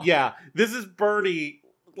out. Yeah, this is Bernie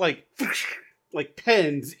like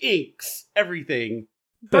pens, inks, everything.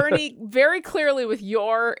 Bernie, very clearly with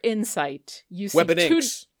your insight, you see Weapon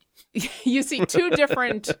inks. You see two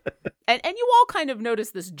different, and you all kind of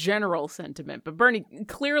notice this general sentiment, but Bernie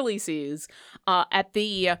clearly sees at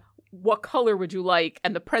the what color would you like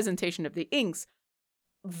and the presentation of the inks,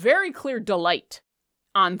 very clear delight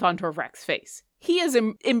on Thontor of Rak's face. He is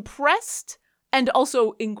impressed and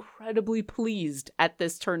also incredibly pleased at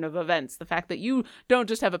this turn of events. The fact that you don't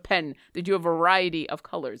just have a pen, that you have a variety of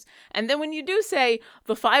colors. And then when you do say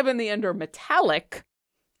the 5 in the end are metallic,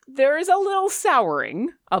 there is a little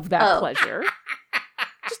souring of that pleasure.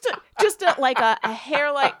 Just like a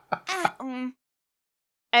hair like,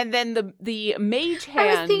 And then the mage hand.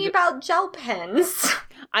 I was thinking about gel pens.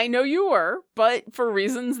 I know you were, but for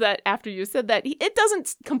reasons that after you said that, it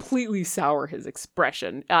doesn't completely sour his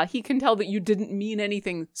expression. He can tell that you didn't mean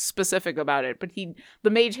anything specific about it, but the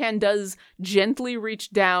mage hand does gently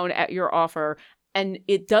reach down at your offer, and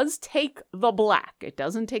it does take the black. It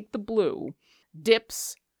doesn't take the blue.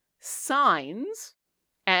 Dips, signs,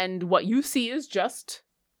 and what you see is just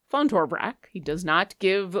Thontor of Rak. He does not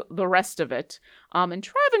give the rest of it. And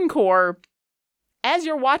Travancore, as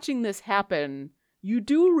you're watching this happen, you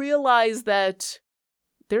do realize that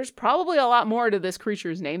there's probably a lot more to this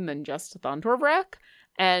creature's name than just Thontor of Rak,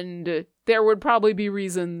 and there would probably be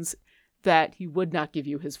reasons that he would not give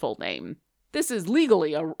you his full name. This is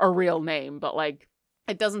legally a real name, but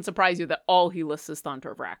it doesn't surprise you that all he lists is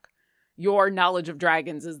Thontor of Rak. Your knowledge of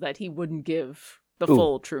dragons is that he wouldn't give the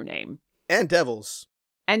full true name. And devils.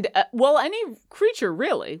 And, any creature,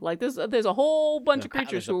 really. There's a whole bunch of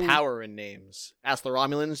creatures There's a power in names. Ask the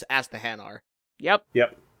Romulans, ask the Hanar. Yep.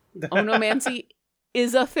 Onomancy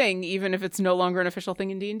is a thing, even if it's no longer an official thing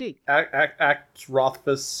in D&D. Act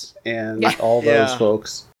Rothfuss and all those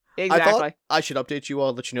folks. Exactly. I thought I should update you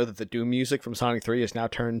all, let you know that the Doom music from Sonic 3 is now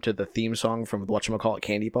turned to the theme song from whatchamacallit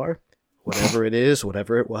Candy Bar. Whatever it is,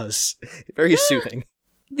 whatever it was. Very soothing.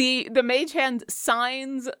 The mage hand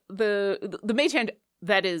signs the mage hand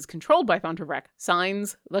that is controlled by Thontor of Rak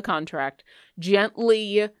signs the contract,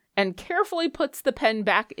 gently and carefully puts the pen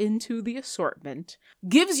back into the assortment,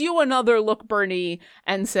 gives you another look, Bernie,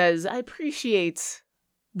 and says, "I appreciate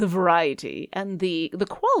the variety and the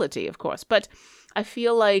quality, of course, but I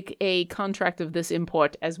feel like a contract of this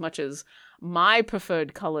import, as much as my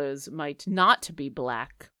preferred colors might not be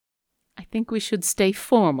black, I think we should stay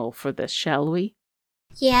formal for this, shall we?"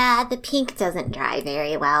 Yeah, the pink doesn't dry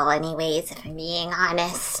very well anyways, if I'm being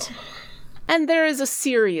honest. And there is a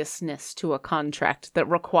seriousness to a contract that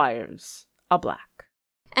requires a black.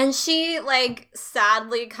 And she,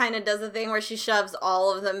 sadly kind of does a thing where she shoves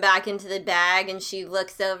all of them back into the bag, and she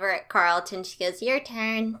looks over at Carlton. She goes, "Your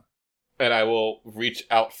turn." And I will reach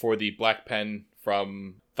out for the black pen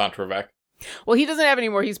from Thontor of Rak. Well, he doesn't have any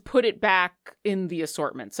more. He's put it back in the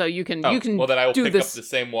assortment, so you can. Well, then I will pick this. up the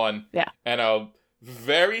same one. Yeah. And I'll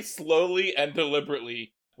very slowly and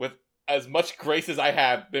deliberately, with as much grace as I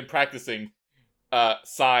have been practicing,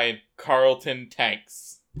 sign Carlton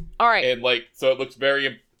Tanks. All right. And so it looks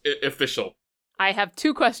very official. I have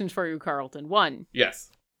 2 questions for you, Carlton. 1.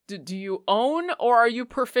 Yes. Do you own or are you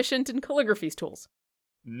proficient in calligraphy tools?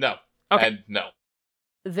 No. Okay. And no.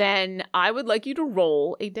 Then I would like you to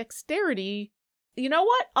roll a dexterity. You know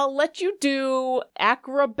what? I'll let you do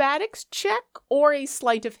acrobatics check or a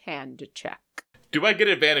sleight of hand check. Do I get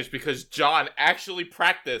advantage because John actually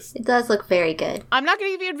practiced? It does look very good. I'm not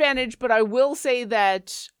going to give you advantage, but I will say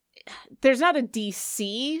that there's not a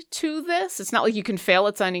DC to this. It's not like you can fail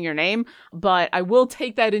at signing your name, but I will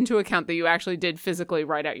take that into account that you actually did physically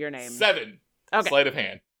write out your name. 7. Okay. Sleight of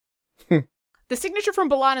hand. The signature from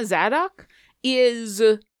B'Elanna Zadok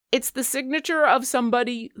it's the signature of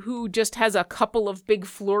somebody who just has a couple of big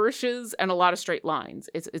flourishes and a lot of straight lines.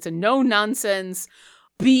 It's a no-nonsense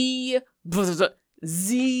B,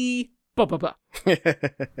 Z, ba ba ba.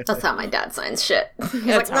 That's how my dad signs shit.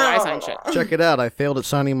 That's how I sign shit. Check it out. I failed at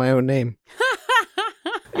signing my own name.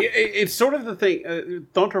 It's sort of the thing.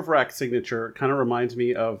 Thontor Vrak's signature kind of reminds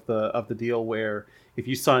me of the deal where if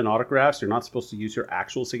you sign autographs, you're not supposed to use your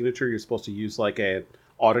actual signature. You're supposed to use like an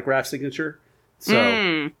autograph signature.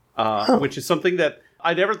 So, which is something that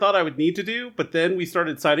I never thought I would need to do. But then we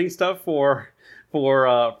started signing stuff for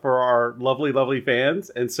our lovely fans,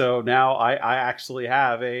 and so now I actually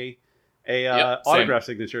have a autograph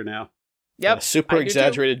signature now. Yep, a super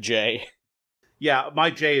exaggerated J. Yeah, my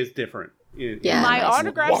J is different. Yeah, my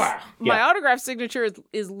nice. autograph signature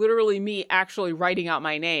is literally me actually writing out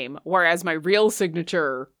my name, whereas my real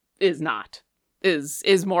signature is not.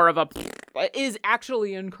 Is more of is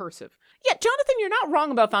actually in cursive. Yeah, Jonathan, you're not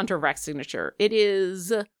wrong about Thontor Vrak's signature. It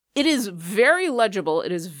is very legible.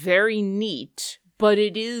 It is very neat. But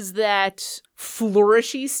it is that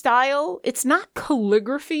flourishy style. It's not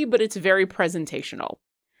calligraphy, but it's very presentational.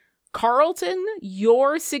 Carlton,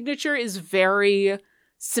 your signature is very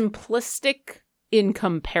simplistic in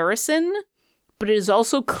comparison, but it is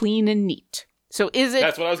also clean and neat. So is it...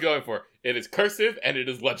 That's what I was going for. It is cursive and it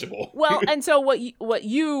is legible. Well, and so what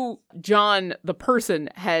you, John, the person,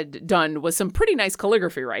 had done was some pretty nice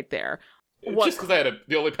calligraphy right there. Just because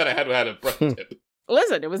the only pen I had a brush tip.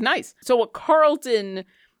 Listen, it was nice. So what Carlton,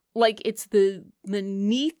 like, it's the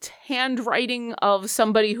neat handwriting of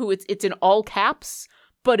somebody who it's in all caps,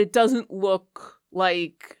 but it doesn't look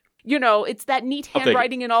like, it's that neat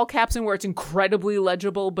handwriting in all caps and where it's incredibly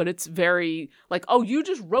legible, but it's very like, oh, you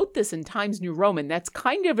just wrote this in Times New Roman. That's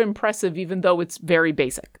kind of impressive, even though it's very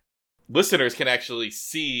basic. Listeners can actually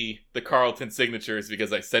see the Carlton signatures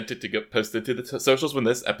because I sent it to get posted to the socials when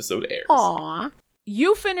this episode airs. Aw.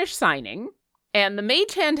 You finish signing. And the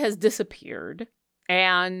mage hand has disappeared,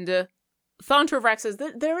 and Thontor Vrak says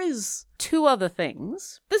that there is 2 other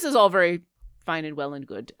things. This is all very fine and well and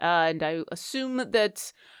good, and I assume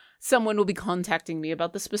that someone will be contacting me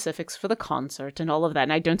about the specifics for the concert and all of that,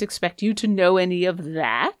 and I don't expect you to know any of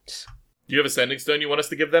that. Do you have a sending stone you want us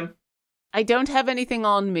to give them? I don't have anything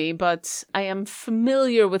on me, but I am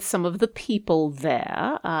familiar with some of the people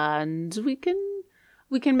there, and we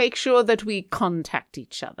can make sure that we contact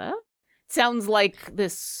each other. Sounds like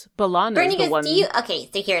this B'Elanna is the one... Okay,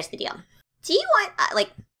 so here's the deal. Do you want,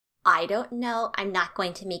 I don't know. I'm not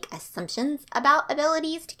going to make assumptions about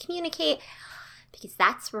abilities to communicate, because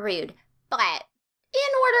that's rude. But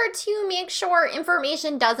in order to make sure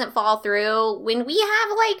information doesn't fall through, when we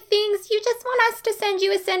have, things, you just want us to send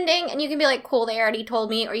you a sending, and you can be like, cool, they already told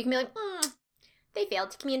me, or you can be like, they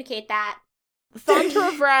failed to communicate that.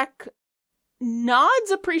 Thontor Vrak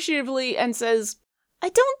nods appreciatively and says, I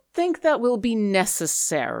don't think that will be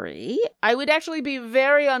necessary. I would actually be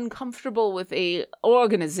very uncomfortable with a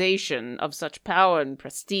organization of such power and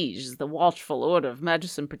prestige as the Watchful Order of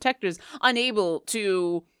Magician Protectors unable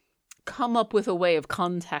to come up with a way of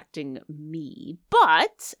contacting me.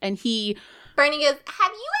 But, and he... Bernie goes,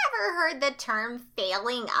 have you ever heard the term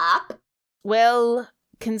failing up? Well,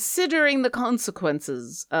 considering the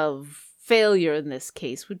consequences of failure in this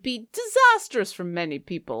case would be disastrous for many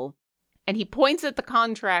people. And he points at the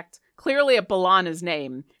contract, clearly at B'Elanna's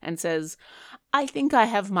name, and says, I think I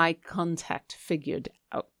have my contact figured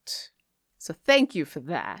out. So thank you for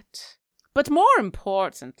that. But more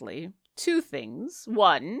importantly, 2 things.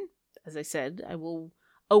 1, as I said, I will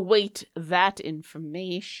await that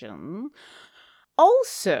information.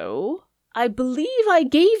 Also, I believe I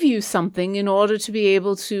gave you something in order to be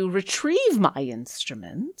able to retrieve my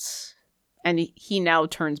instrument. And he now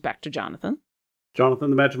turns back to Jonathan. Jonathan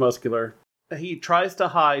the Magimuscular. He tries to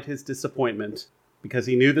hide his disappointment because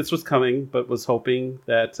he knew this was coming, but was hoping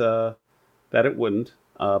that it wouldn't.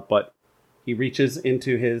 But he reaches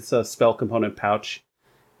into his spell component pouch,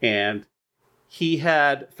 and he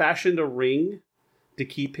had fashioned a ring to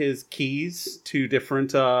keep his keys to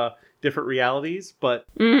different realities, but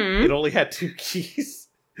it only had 2 keys.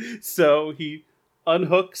 So he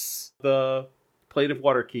unhooks the Plate of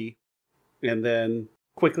Water key, and then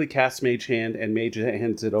quickly casts Mage Hand, and Mage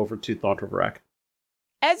hands it over to Thontor Vrak.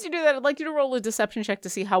 As you do that, I'd like you to roll a deception check to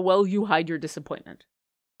see how well you hide your disappointment.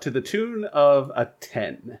 To the tune of a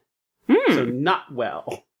 10. So not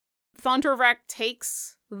well. Thontorvrak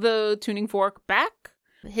takes the tuning fork back.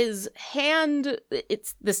 His hand,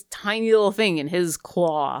 it's this tiny little thing in his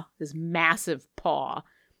claw, his massive paw,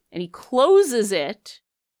 and he closes it,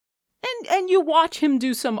 and you watch him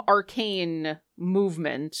do some arcane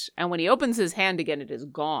movement, and when he opens his hand again, it is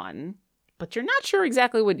gone, but you're not sure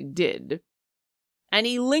exactly what he did. And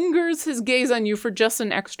he lingers his gaze on you for just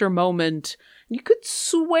an extra moment. You could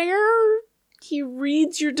swear he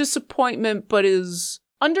reads your disappointment, but is...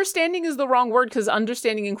 Understanding is the wrong word, because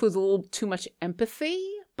understanding includes a little too much empathy,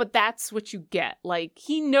 but that's what you get. Like,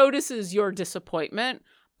 he notices your disappointment,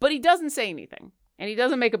 but he doesn't say anything, and he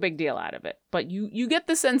doesn't make a big deal out of it. But you get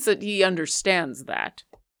the sense that he understands that.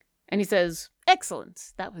 And he says, excellent,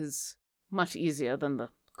 that was much easier than the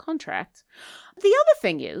contract. The other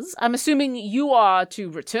thing is, I'm assuming you are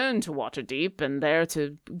to return to Waterdeep and there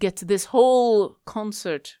to get this whole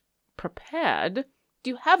concert prepared.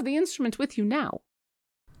 Do you have the instrument with you now?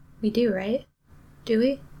 We do, right? Do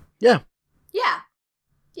we? Yeah. Yeah.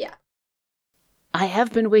 I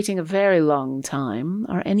have been waiting a very long time.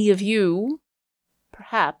 Are any of you,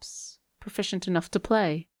 perhaps, proficient enough to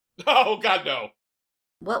play? Oh, God, no.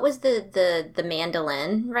 What was the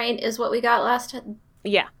mandolin, right, is what we got last time?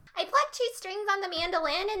 Yeah. I plucked 2 strings on the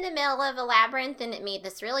mandolin in the middle of a labyrinth, and it made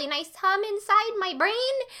this really nice hum inside my brain.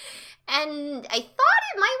 And I thought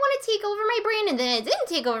it might want to take over my brain, and then it didn't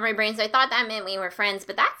take over my brain, so I thought that meant we were friends.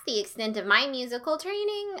 But that's the extent of my musical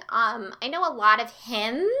training. I know a lot of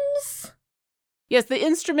hymns. Yes, the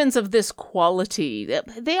instruments of this quality,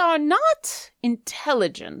 they are not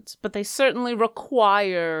intelligent, but they certainly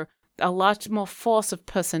require a lot more force of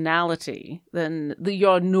personality than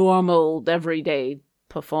your normal, everyday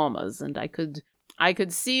performers. And I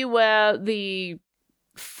could see where the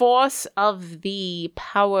force of the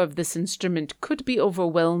power of this instrument could be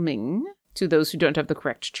overwhelming to those who don't have the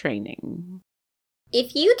correct training.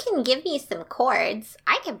 If you can give me some chords,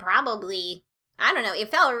 I could probably... I don't know,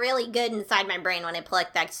 it felt really good inside my brain when I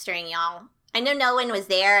plucked that string, y'all. I know no one was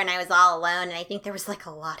there and I was all alone, and I think there was like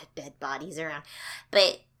a lot of dead bodies around.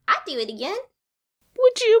 But I'd do it again.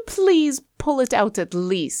 Would you please pull it out at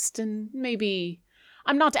least, and maybe...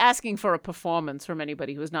 I'm not asking for a performance from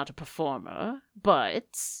anybody who is not a performer,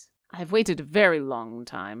 but I've waited a very long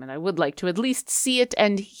time, and I would like to at least see it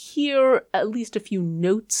and hear at least a few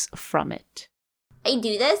notes from it. I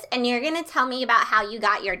do this, and you're going to tell me about how you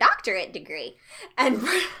got your doctorate degree. And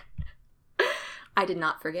I did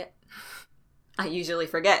not forget. I usually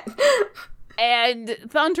forget. And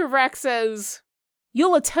Thontorvrak says,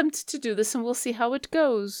 you'll attempt to do this, and we'll see how it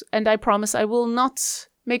goes. And I promise I will not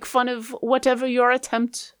make fun of whatever your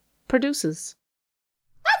attempt produces.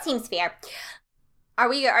 That seems fair.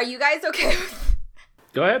 Are you guys okay?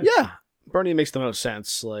 Go ahead. Yeah. Bernie makes the most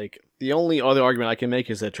sense. Like, the only other argument I can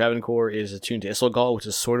make is that Travancore is attuned to Isilgal, which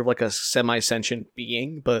is sort of like a semi-sentient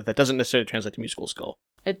being, but that doesn't necessarily translate to musical skull.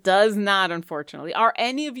 It does not, unfortunately. Are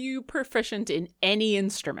any of you proficient in any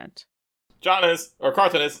instrument? John is, or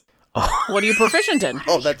Carlton is. What are you proficient in?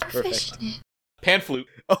 Oh, that's perfect. Pan flute.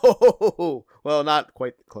 Oh, well, not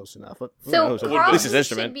quite close enough. But who knows? Carlton This is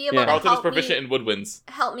instrument. should be able to Carlton is proficient in woodwinds.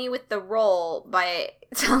 help me with the roll by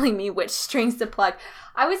telling me which strings to pluck.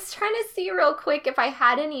 I was trying to see real quick if I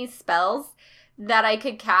had any spells that I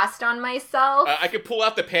could cast on myself. I could pull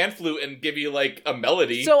out the pan flute and give you, like, a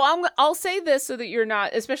melody. So I'll say this so that you're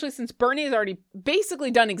not, especially since Bernie has already basically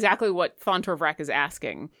done exactly what Thontorvrak is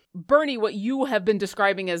asking. Bernie, what you have been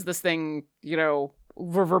describing as this thing,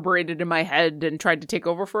 reverberated in my head and tried to take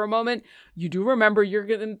over for a moment, you do remember you're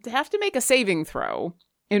going to have to make a saving throw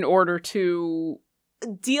in order to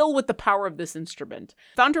deal with the power of this instrument.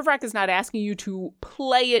 Thontorvrak is not asking you to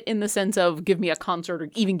play it in the sense of give me a concert or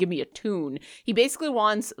even give me a tune. He basically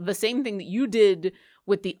wants the same thing that you did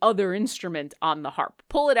with the other instrument on the harp.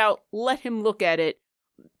 Pull it out, let him look at it,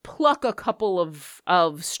 pluck a couple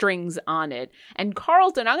of strings on it. And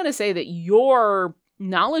Carlton, I'm going to say that your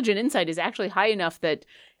knowledge and insight is actually high enough that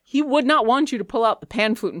he would not want you to pull out the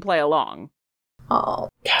pan flute and play along. Oh.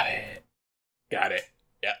 Got it.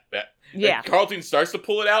 Yeah. And Carlton starts to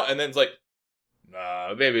pull it out, and then it's like,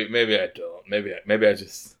 nah, maybe I don't. Maybe I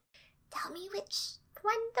just... Tell me which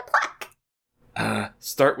one to pluck.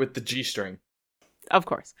 Start with the G string. Of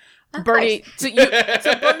course. Of Bernie, course.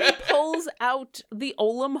 so Bernie pulls out the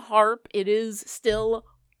Olam harp. It is still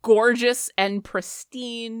gorgeous and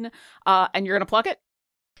pristine. And you're going to pluck it?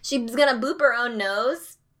 She's gonna boop her own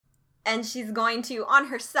nose, and she's going to, on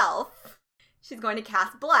herself, she's going to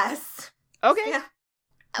cast Bless. Okay. Yeah.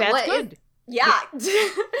 That's good. Yeah.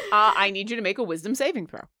 I need you to make a wisdom saving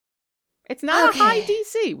throw. It's not a high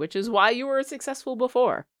DC, which is why you were successful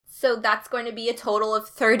before. So that's going to be a total of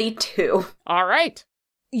 32. All right.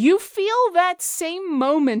 You feel that same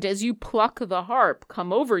moment as you pluck the harp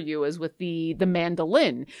come over you as with the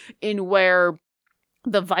mandolin, in where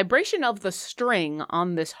the vibration of the string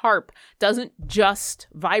on this harp doesn't just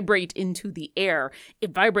vibrate into the air.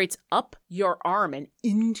 It vibrates up your arm and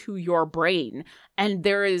into your brain. And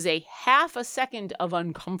there is a half a second of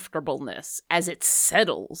uncomfortableness as it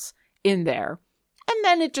settles in there. And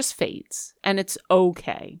then it just fades. And it's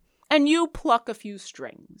okay. And you pluck a few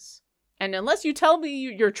strings. And unless you tell me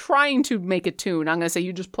you're trying to make a tune, I'm going to say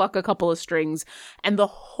you just pluck a couple of strings. And the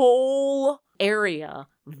whole area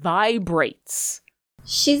vibrates.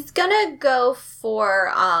 She's gonna go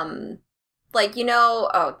for,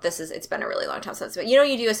 it's been a really long time since, but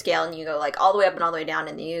you do a scale and you go, like, all the way up and all the way down,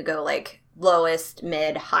 and then you go, like, lowest,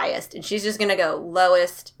 mid, highest. And she's just gonna go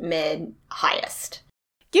lowest, mid, highest.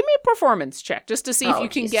 Give me a performance check just to see if you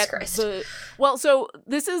can Jesus get Christ. the. Well, so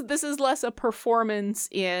this is less a performance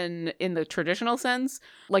in the traditional sense.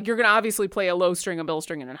 Like, you're gonna obviously play a low string, a middle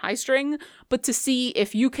string, and a high string, but to see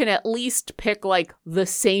if you can at least pick like the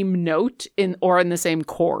same note in the same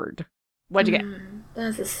chord. What'd you get?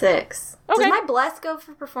 That's a 6. Okay. Does my bless go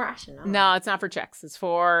for performance? No, it's not for checks. It's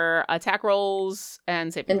for attack rolls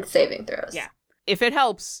and saving. And saving throws. Yeah. If it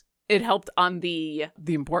helps. It helped on the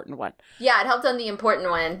important one. Yeah, it helped on the important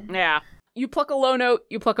one. Yeah. You pluck a low note,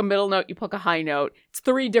 you pluck a middle note, you pluck a high note. It's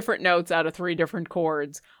 3 different notes out of 3 different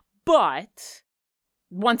chords. But,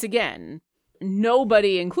 once again,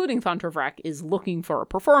 nobody, including Thontorvrak, is looking for a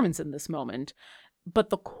performance in this moment. But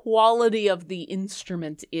the quality of the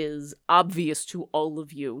instrument is obvious to all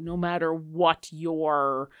of you, no matter what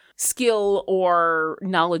your skill or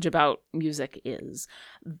knowledge about music is.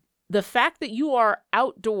 The fact that you are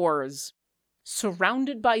outdoors,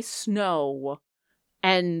 surrounded by snow,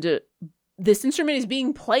 and this instrument is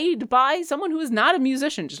being played by someone who is not a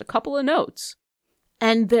musician, just a couple of notes.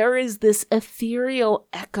 And there is this ethereal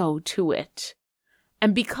echo to it.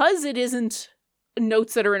 And because it isn't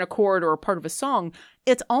notes that are in a chord or a part of a song,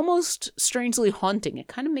 it's almost strangely haunting. It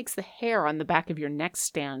kind of makes the hair on the back of your neck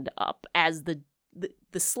stand up as the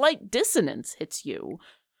slight dissonance hits you.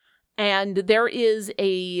 And there is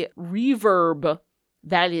a reverb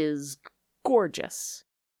that is gorgeous.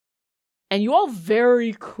 And you all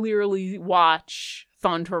very clearly watch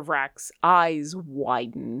Thontorvrak's eyes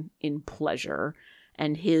widen in pleasure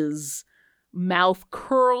and his mouth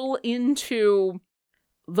curl into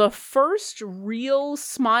the first real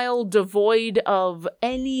smile devoid of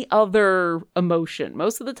any other emotion.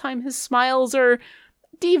 Most of the time his smiles are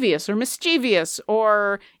devious or mischievous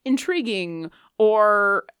or intriguing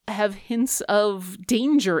or have hints of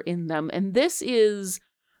danger in them. And this is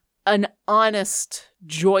an honest,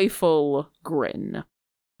 joyful grin.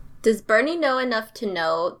 Does Bernie know enough to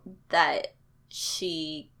know that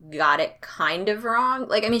she got it kind of wrong?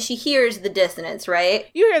 Like, I mean, she hears the dissonance, right?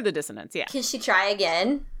 You hear the dissonance, yeah. Can she try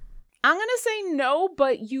again? I'm going to say no,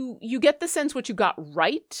 but you get the sense what you got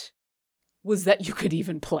right was that you could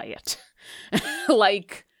even play it.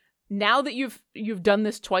 Like, now that you've done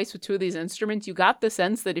this twice with 2 of these instruments, you got the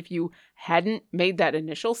sense that if you hadn't made that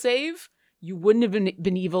initial save, you wouldn't have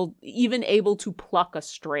been even able to pluck a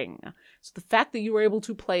string. So the fact that you were able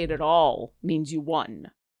to play it at all means you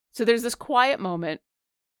won. So there's this quiet moment,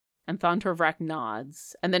 and Thontorvrak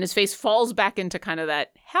nods, and then his face falls back into kind of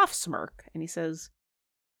that half smirk, and he says,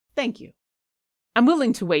 "Thank you. I'm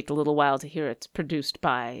willing to wait a little while to hear it produced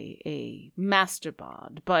by a master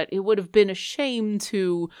bard, but it would have been a shame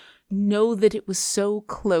to know that it was so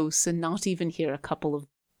close and not even hear a couple of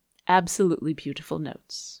absolutely beautiful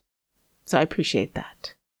notes. So I appreciate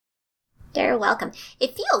that." You're welcome.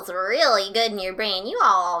 It feels really good in your brain. You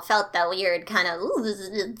all felt that weird kind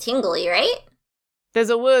of tingly, right? There's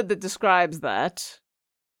a word that describes that.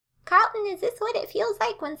 Carlton, is this what it feels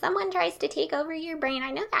like when someone tries to take over your brain?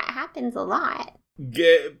 I know that happens a lot.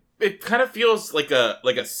 It kind of feels like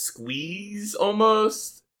a squeeze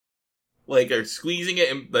almost. Like they're squeezing it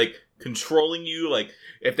and like controlling you. Like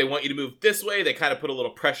if they want you to move this way, they kind of put a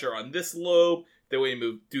little pressure on this lobe. If they want you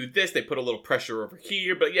to do this, they put a little pressure over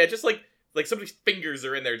here. But yeah, just like somebody's fingers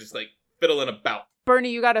are in there just like fiddling about.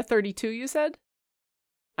 Bernie, you got a 32, you said?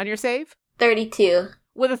 On your save? 32.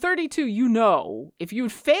 With a 32, you know, if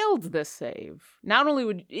you'd failed this save, not only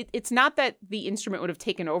would it's not that the instrument would have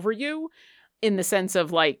taken over you in the sense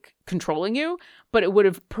of like controlling you, but it would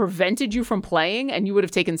have prevented you from playing and you would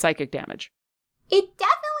have taken psychic damage. It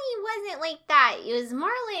definitely wasn't like that. It was more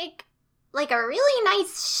like a really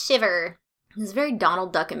nice shiver. It was very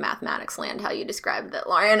Donald Duck in Mathematics Land, how you described it,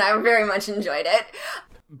 Lauren. I very much enjoyed it.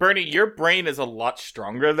 Bernie, your brain is a lot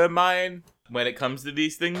stronger than mine when it comes to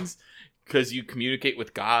these things. because you communicate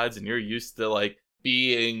with gods and you're used to like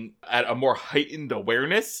being at a more heightened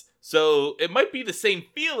awareness. So it might be the same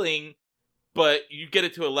feeling, but you get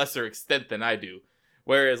it to a lesser extent than I do.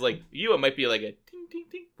 Whereas like you, it might be like a ting ting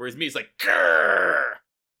ting. Whereas me, it's like grrr.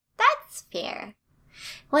 That's fair.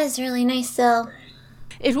 Was really nice though.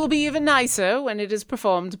 It will be even nicer when it is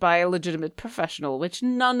performed by a legitimate professional, which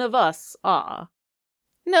none of us are.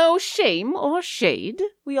 No shame or shade.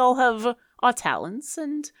 We all have our talents,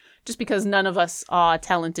 and just because none of us are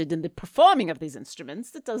talented in the performing of these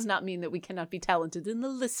instruments, that does not mean that we cannot be talented in the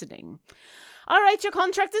listening. All right, your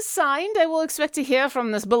contract is signed. I will expect to hear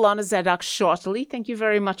from this B'Elanna Zadok shortly. Thank you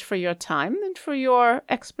very much for your time and for your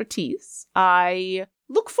expertise. I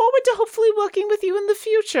look forward to hopefully working with you in the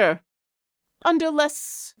future, under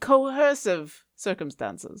less coercive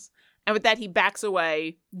circumstances. And with that, he backs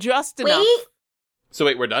away just enough. Wait. So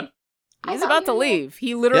wait, we're done? He's about to leave.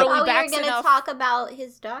 He literally backs enough. You're going to talk about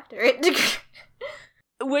his doctorate degree.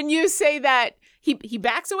 When you say that, he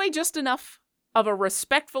backs away just enough of a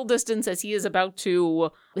respectful distance as he is about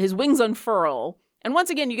to, his wings unfurl. And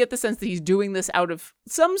once again, you get the sense that he's doing this out of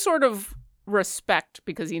some sort of respect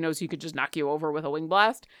because he knows he could just knock you over with a wing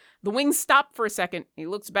blast. The wings stop for a second. He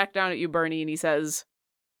looks back down at you, Bernie, and he says,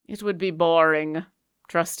 "It would be boring.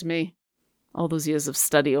 Trust me. All those years of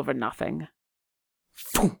study over nothing."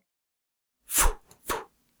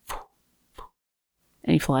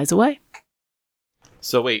 And he flies away.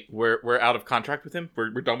 So wait, we're out of contract with him? We're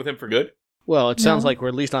done with him for good? Well, it sounds like we're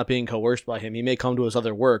at least not being coerced by him. He may come to his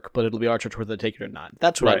other work, but it'll be our church whether they take it or not.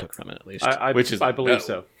 That's what I took from it, at least. I believe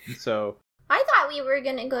so. So I thought we were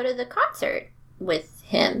going to go to the concert with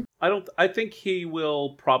him. I think he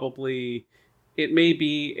will probably. It may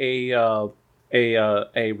be a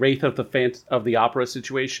Wraith of the Opera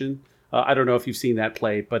situation. I don't know if you've seen that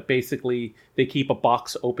play, but basically they keep a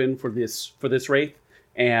box open for this Wraith,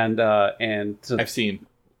 and I've seen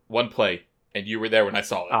one play, and you were there when I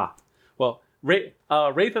saw it. Well,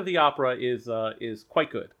 Wraith of the Opera is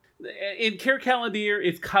quite good. In Caer Calendir,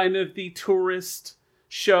 it's kind of the tourist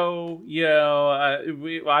show. You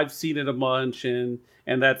know, I've seen it a bunch, and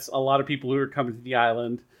that's a lot of people who are coming to the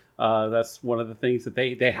island. That's one of the things that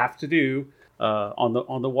they have to do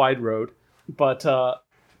on the wide road. But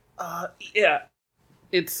yeah,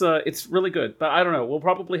 it's really good. But I don't know. We'll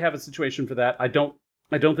probably have a situation for that. I don't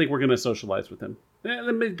think we're going to socialize with him.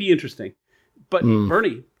 That may be interesting. But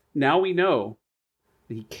Bernie, now we know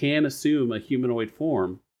that he can assume a humanoid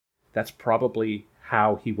form. That's probably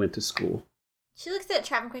how he went to school. She looks at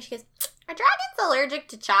Travancore. She goes, "Are dragons allergic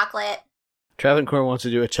to chocolate?" Travancore wants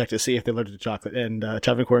to do a check to see if they're allergic to chocolate, and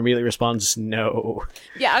Travancore immediately responds, "No."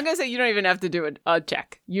 Yeah, I'm going to say you don't even have to do a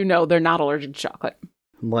check. You know they're not allergic to chocolate.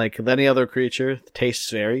 Like with any other creature, the tastes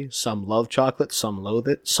vary. Some love chocolate, some loathe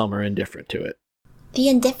it, some are indifferent to it. The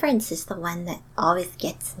indifference is the one that always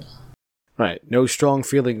gets me. Right. No strong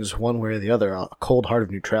feelings one way or the other. A cold heart of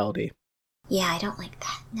neutrality. Yeah, I don't like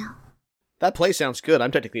that, no. That play sounds good.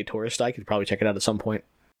 I'm technically a tourist. I could probably check it out at some point.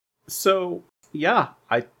 So, yeah,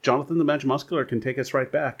 Jonathan the Magimuscular can take us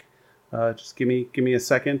right back. Just give me a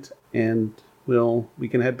second, and we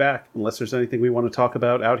can head back, unless there's anything we want to talk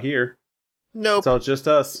about out here. Nope. It's all just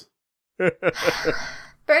us.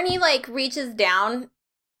 Bernie, reaches down,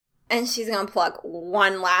 and she's going to pluck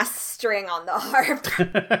one last string on the harp.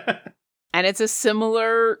 And it's a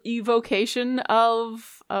similar evocation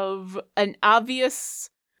of an obvious,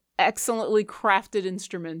 excellently crafted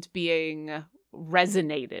instrument being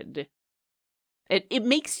resonated. It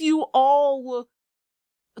makes you all,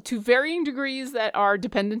 to varying degrees that are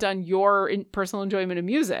dependent on your personal enjoyment of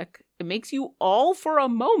music, it makes you all for a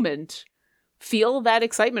moment feel that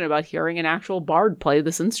excitement about hearing an actual bard play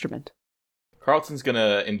this instrument. Carlton's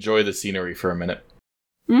gonna enjoy the scenery for a minute.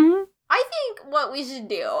 Mm-hmm. I think what we should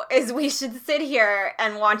do is we should sit here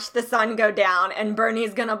and watch the sun go down, and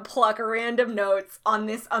Bernie's gonna pluck random notes on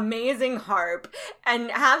this amazing harp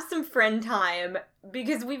and have some friend time,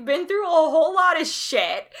 because we've been through a whole lot of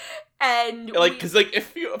shit. And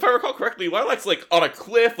if I recall correctly, Lilac on a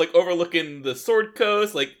cliff, overlooking the Sword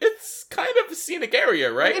Coast. It's kind of a scenic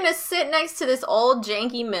area, right? We're gonna sit next to this old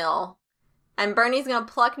janky mill, and Bernie's gonna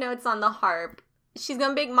pluck notes on the harp. She's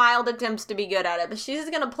gonna make mild attempts to be good at it, but she's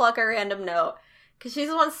just gonna pluck a random note, because she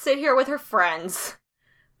just wants to sit here with her friends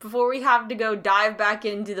before we have to go dive back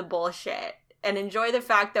into the bullshit and enjoy the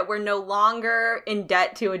fact that we're no longer in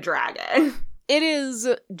debt to a dragon. It is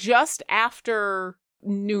just after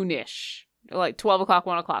noonish, 12 o'clock,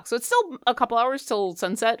 1 o'clock. So it's still a couple hours till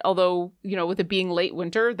sunset, although, with it being late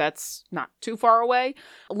winter, that's not too far away.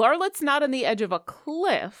 Larlet's not on the edge of a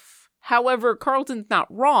cliff. However, Carlton's not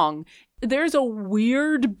wrong. there's a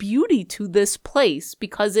weird beauty to this place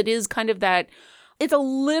because it is kind of that, it's a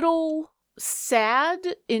little sad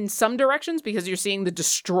in some directions because you're seeing the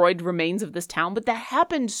destroyed remains of this town, but that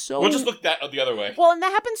happened so... We'll just look that the other way. Well, and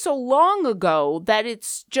that happened so long ago that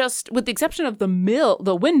it's just, with the exception of the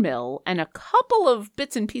windmill, and a couple of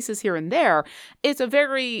bits and pieces here and there, it's a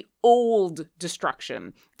very old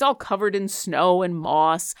destruction. It's all covered in snow and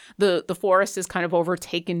moss. The forest has kind of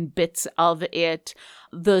overtaken bits of it.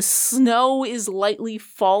 The snow is lightly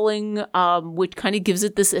falling, which kind of gives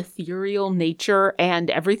it this ethereal nature, and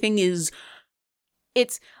everything is...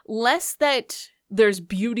 It's less that there's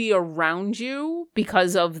beauty around you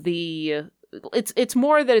because of the... It's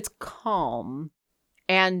more that it's calm.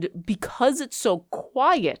 And because it's so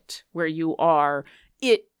quiet where you are,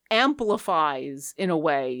 it amplifies, in a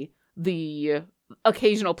way, the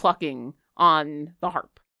occasional plucking on the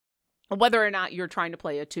harp. Whether or not you're trying to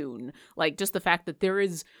play a tune. Like, just the fact that there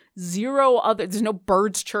is there's no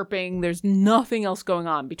birds chirping, there's nothing else going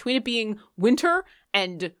on. Between it being winter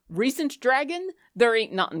and recent dragon, there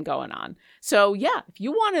ain't nothing going on. So yeah, if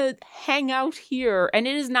you want to hang out here, and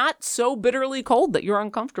it is not so bitterly cold that you're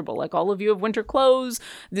uncomfortable, like all of you have winter clothes,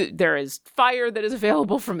 there is fire that is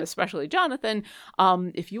available from especially Jonathan.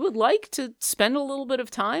 If you would like to spend a little bit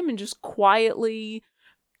of time and just quietly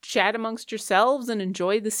chat amongst yourselves and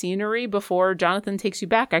enjoy the scenery before Jonathan takes you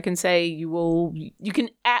back, I can say you can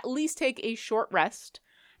at least take a short rest.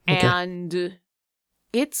 Okay. And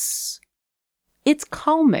it's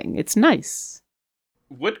calming. It's nice.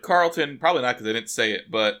 Would Carlton, probably not because I didn't say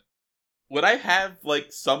it, but would I have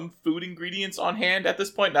like some food ingredients on hand at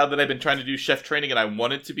this point now that I've been trying to do chef training and I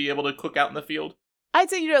wanted to be able to cook out in the field? I'd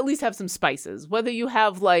say you'd at least have some spices. Whether you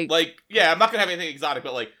have yeah, I'm not gonna have anything exotic,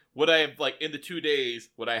 but would I have, in the 2 days,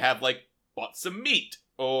 would I have, bought some meat?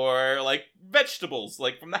 Or, vegetables,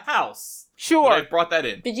 from the house? Sure. Would I have brought that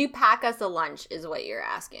in? Did you pack us a lunch, is what you're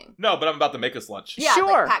asking? No, but I'm about to make us lunch. Yeah,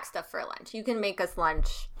 sure. Pack stuff for lunch. You can make us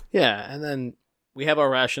lunch. Yeah, and then we have our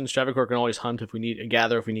rations. Travancore can always hunt if we need,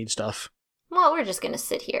 gather if we need stuff. Well, we're just gonna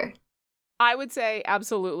sit here. I would say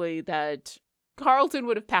absolutely that Carlton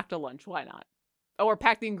would have packed a lunch. Why not? Or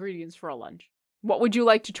packed the ingredients for a lunch. What would you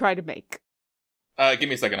like to try to make? Give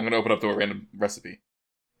me a second. I'm going to open up to a random recipe.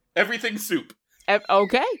 Everything soup.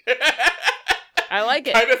 Okay. I like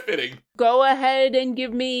it. Kind of fitting. Go ahead and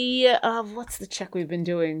give me, what's the check we've been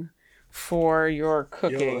doing for your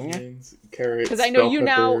cooking? Carrots, because I know you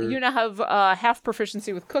now have half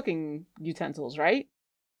proficiency with cooking utensils, right?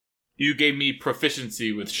 You gave me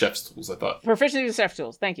proficiency with chef's tools, I thought. Proficiency with chef's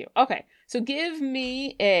tools. Thank you. Okay. So give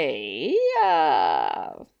me a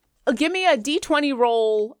D20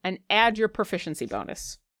 roll and add your proficiency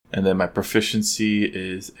bonus. And then my proficiency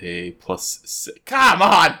is a +6. Come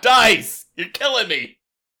on, dice! You're killing me!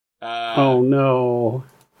 Oh no.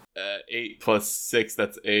 8 + 6,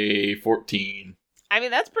 that's a 14. I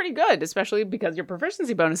mean, that's pretty good, especially because your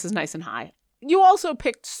proficiency bonus is nice and high. You also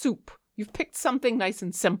picked soup. You've picked something nice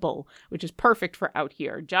and simple, which is perfect for out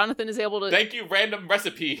here. Jonathan is able to... Thank you, random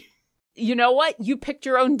recipe. You know what? You picked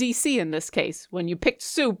your own DC in this case. When you picked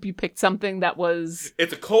soup, you picked something that was...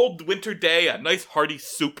 It's a cold winter day. A nice hearty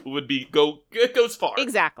soup it goes far.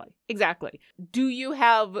 Exactly. Do you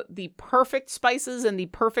have the perfect spices and the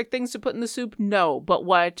perfect things to put in the soup? No. But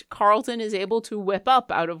what Carlton is able to whip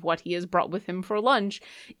up out of what he has brought with him for lunch,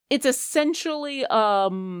 it's essentially,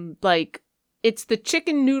 it's the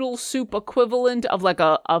chicken noodle soup equivalent of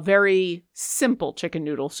a very simple chicken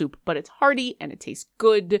noodle soup, but it's hearty and it tastes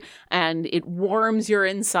good and it warms your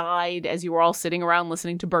inside as you are all sitting around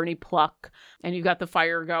listening to Bernie pluck, and you've got the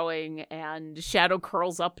fire going and Shadow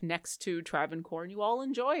curls up next to Travancore, and you all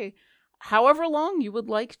enjoy however long you would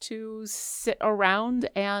like to sit around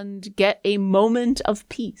and get a moment of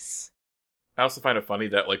peace. I also find it funny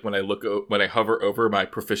that when I hover over my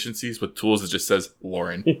proficiencies with tools, it just says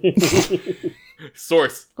Lauren.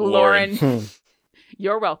 Source Lauren.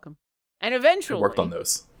 You're welcome. And eventually, I worked on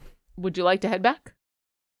those. Would you like to head back?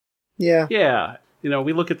 Yeah. Yeah.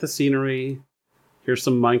 We look at the scenery, hear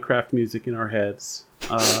some Minecraft music in our heads.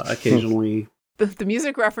 Occasionally. The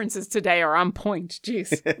music references today are on point.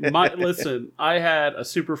 Jeez. Listen, I had a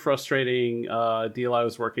super frustrating deal I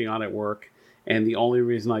was working on at work. And the only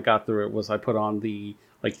reason I got through it was I put on the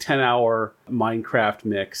 10-hour Minecraft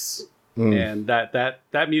mix. And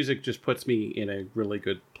that music just puts me in a really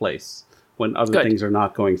good place when other things are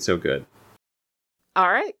not going so good.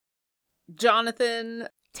 All right. Jonathan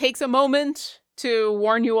takes a moment to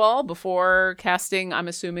warn you all before casting, I'm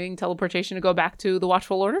assuming, teleportation to go back to the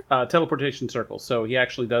Watchful Order? Teleportation circle. So he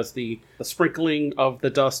actually does the sprinkling of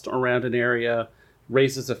the dust around an area,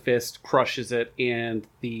 raises a fist, crushes it, and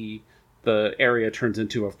the the area turns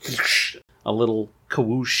into a little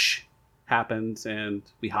kawoosh happens, and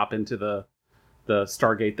we hop into the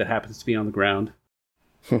Stargate that happens to be on the ground.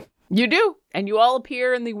 You do, and you all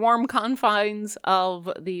appear in the warm confines of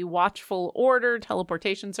the Watchful Order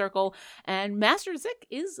teleportation circle, and Master Zik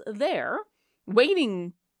is there,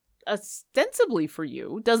 waiting ostensibly for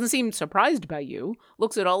you, doesn't seem surprised by you,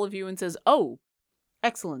 looks at all of you and says, "Oh,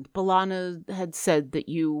 excellent. B'Elanna had said that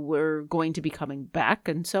you were going to be coming back,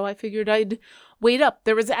 and so I figured I'd wait up.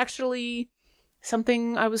 There was actually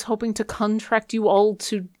something I was hoping to contract you all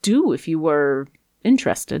to do if you were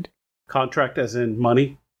interested." Contract as in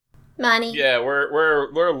money? Money. Yeah,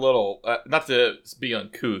 we're a little not to be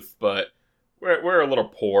uncouth, but we're a little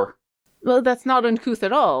poor. Well, that's not uncouth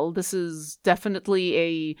at all. This is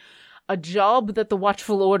definitely a job that the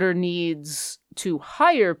Watchful Order needs to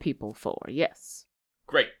hire people for, yes.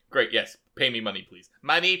 Great, yes. Pay me money, please.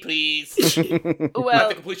 Money, please. Not Well,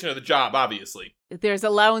 the completion of the job, obviously. there's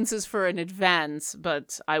allowances for an advance,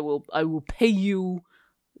 but I will pay you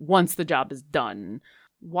once the job is done.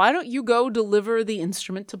 Why don't you go deliver the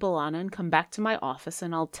instrument to B'Elanna and come back to my office,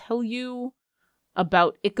 and I'll tell you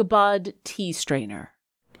about Ichabod Tea Strainer.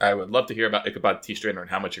 I would love to hear about Ichabod Tea Strainer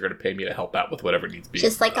and how much you're going to pay me to help out with whatever needs to be.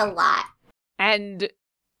 Just like a lot. And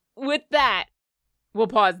with that, we'll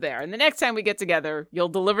pause there. And the next time we get together, you'll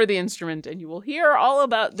deliver the instrument and you will hear all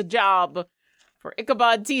about the job for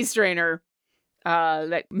Ichabod Tea Strainer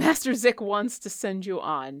that Master Zik wants to send you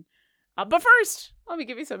on. But first, let me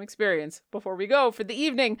give you some experience before we go for the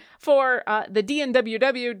evening. For the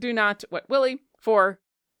DNWW, Do Not Wet Willy. For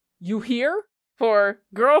You Hear. For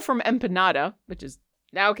Girl from Empanada, which is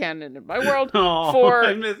now canon in my world. Oh,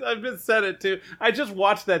 I missaid it too. I just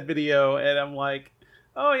watched that video and I'm like,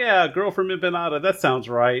 oh yeah, Girl from Empanada. That sounds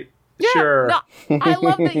right. Yeah, Sure. No, I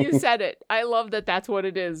love that you said it. I love that that's what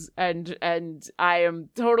it is, and I am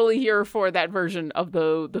totally here for that version of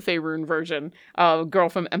the Faerun version of Girl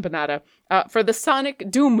from Empanada. For the Sonic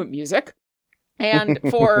Doom music, and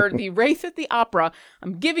for the Wraith at the Opera,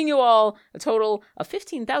 I'm giving you all a total of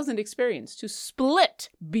 15,000 experience to split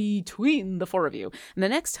between the four of you. And the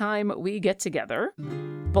next time we get together,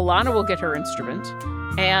 B'Elanna will get her instrument,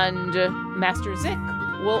 and Master Zik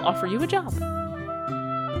will offer you a job.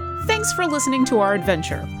 Thanks for listening to our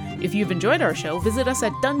adventure. If you've enjoyed our show, visit us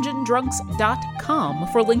at dungeondrunks.com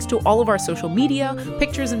for links to all of our social media,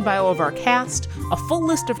 pictures and bio of our cast, a full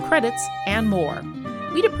list of credits, and more.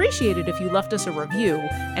 We'd appreciate it if you left us a review,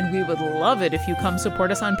 and we would love it if you come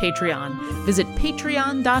support us on Patreon. Visit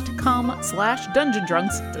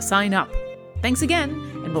patreon.com/dungeondrunks to sign up. Thanks again,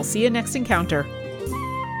 and we'll see you next encounter.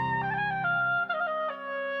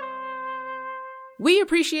 We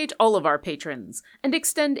appreciate all of our patrons, and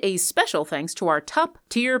extend a special thanks to our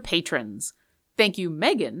top-tier patrons. Thank you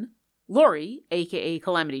Megan, Lori, aka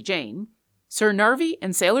Calamity Jane, Sir Narvi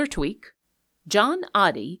and Sailor Tweak, John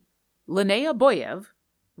Adi, Linnea Boyev,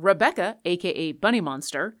 Rebecca, aka Bunny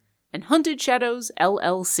Monster, and Hunted Shadows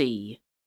LLC.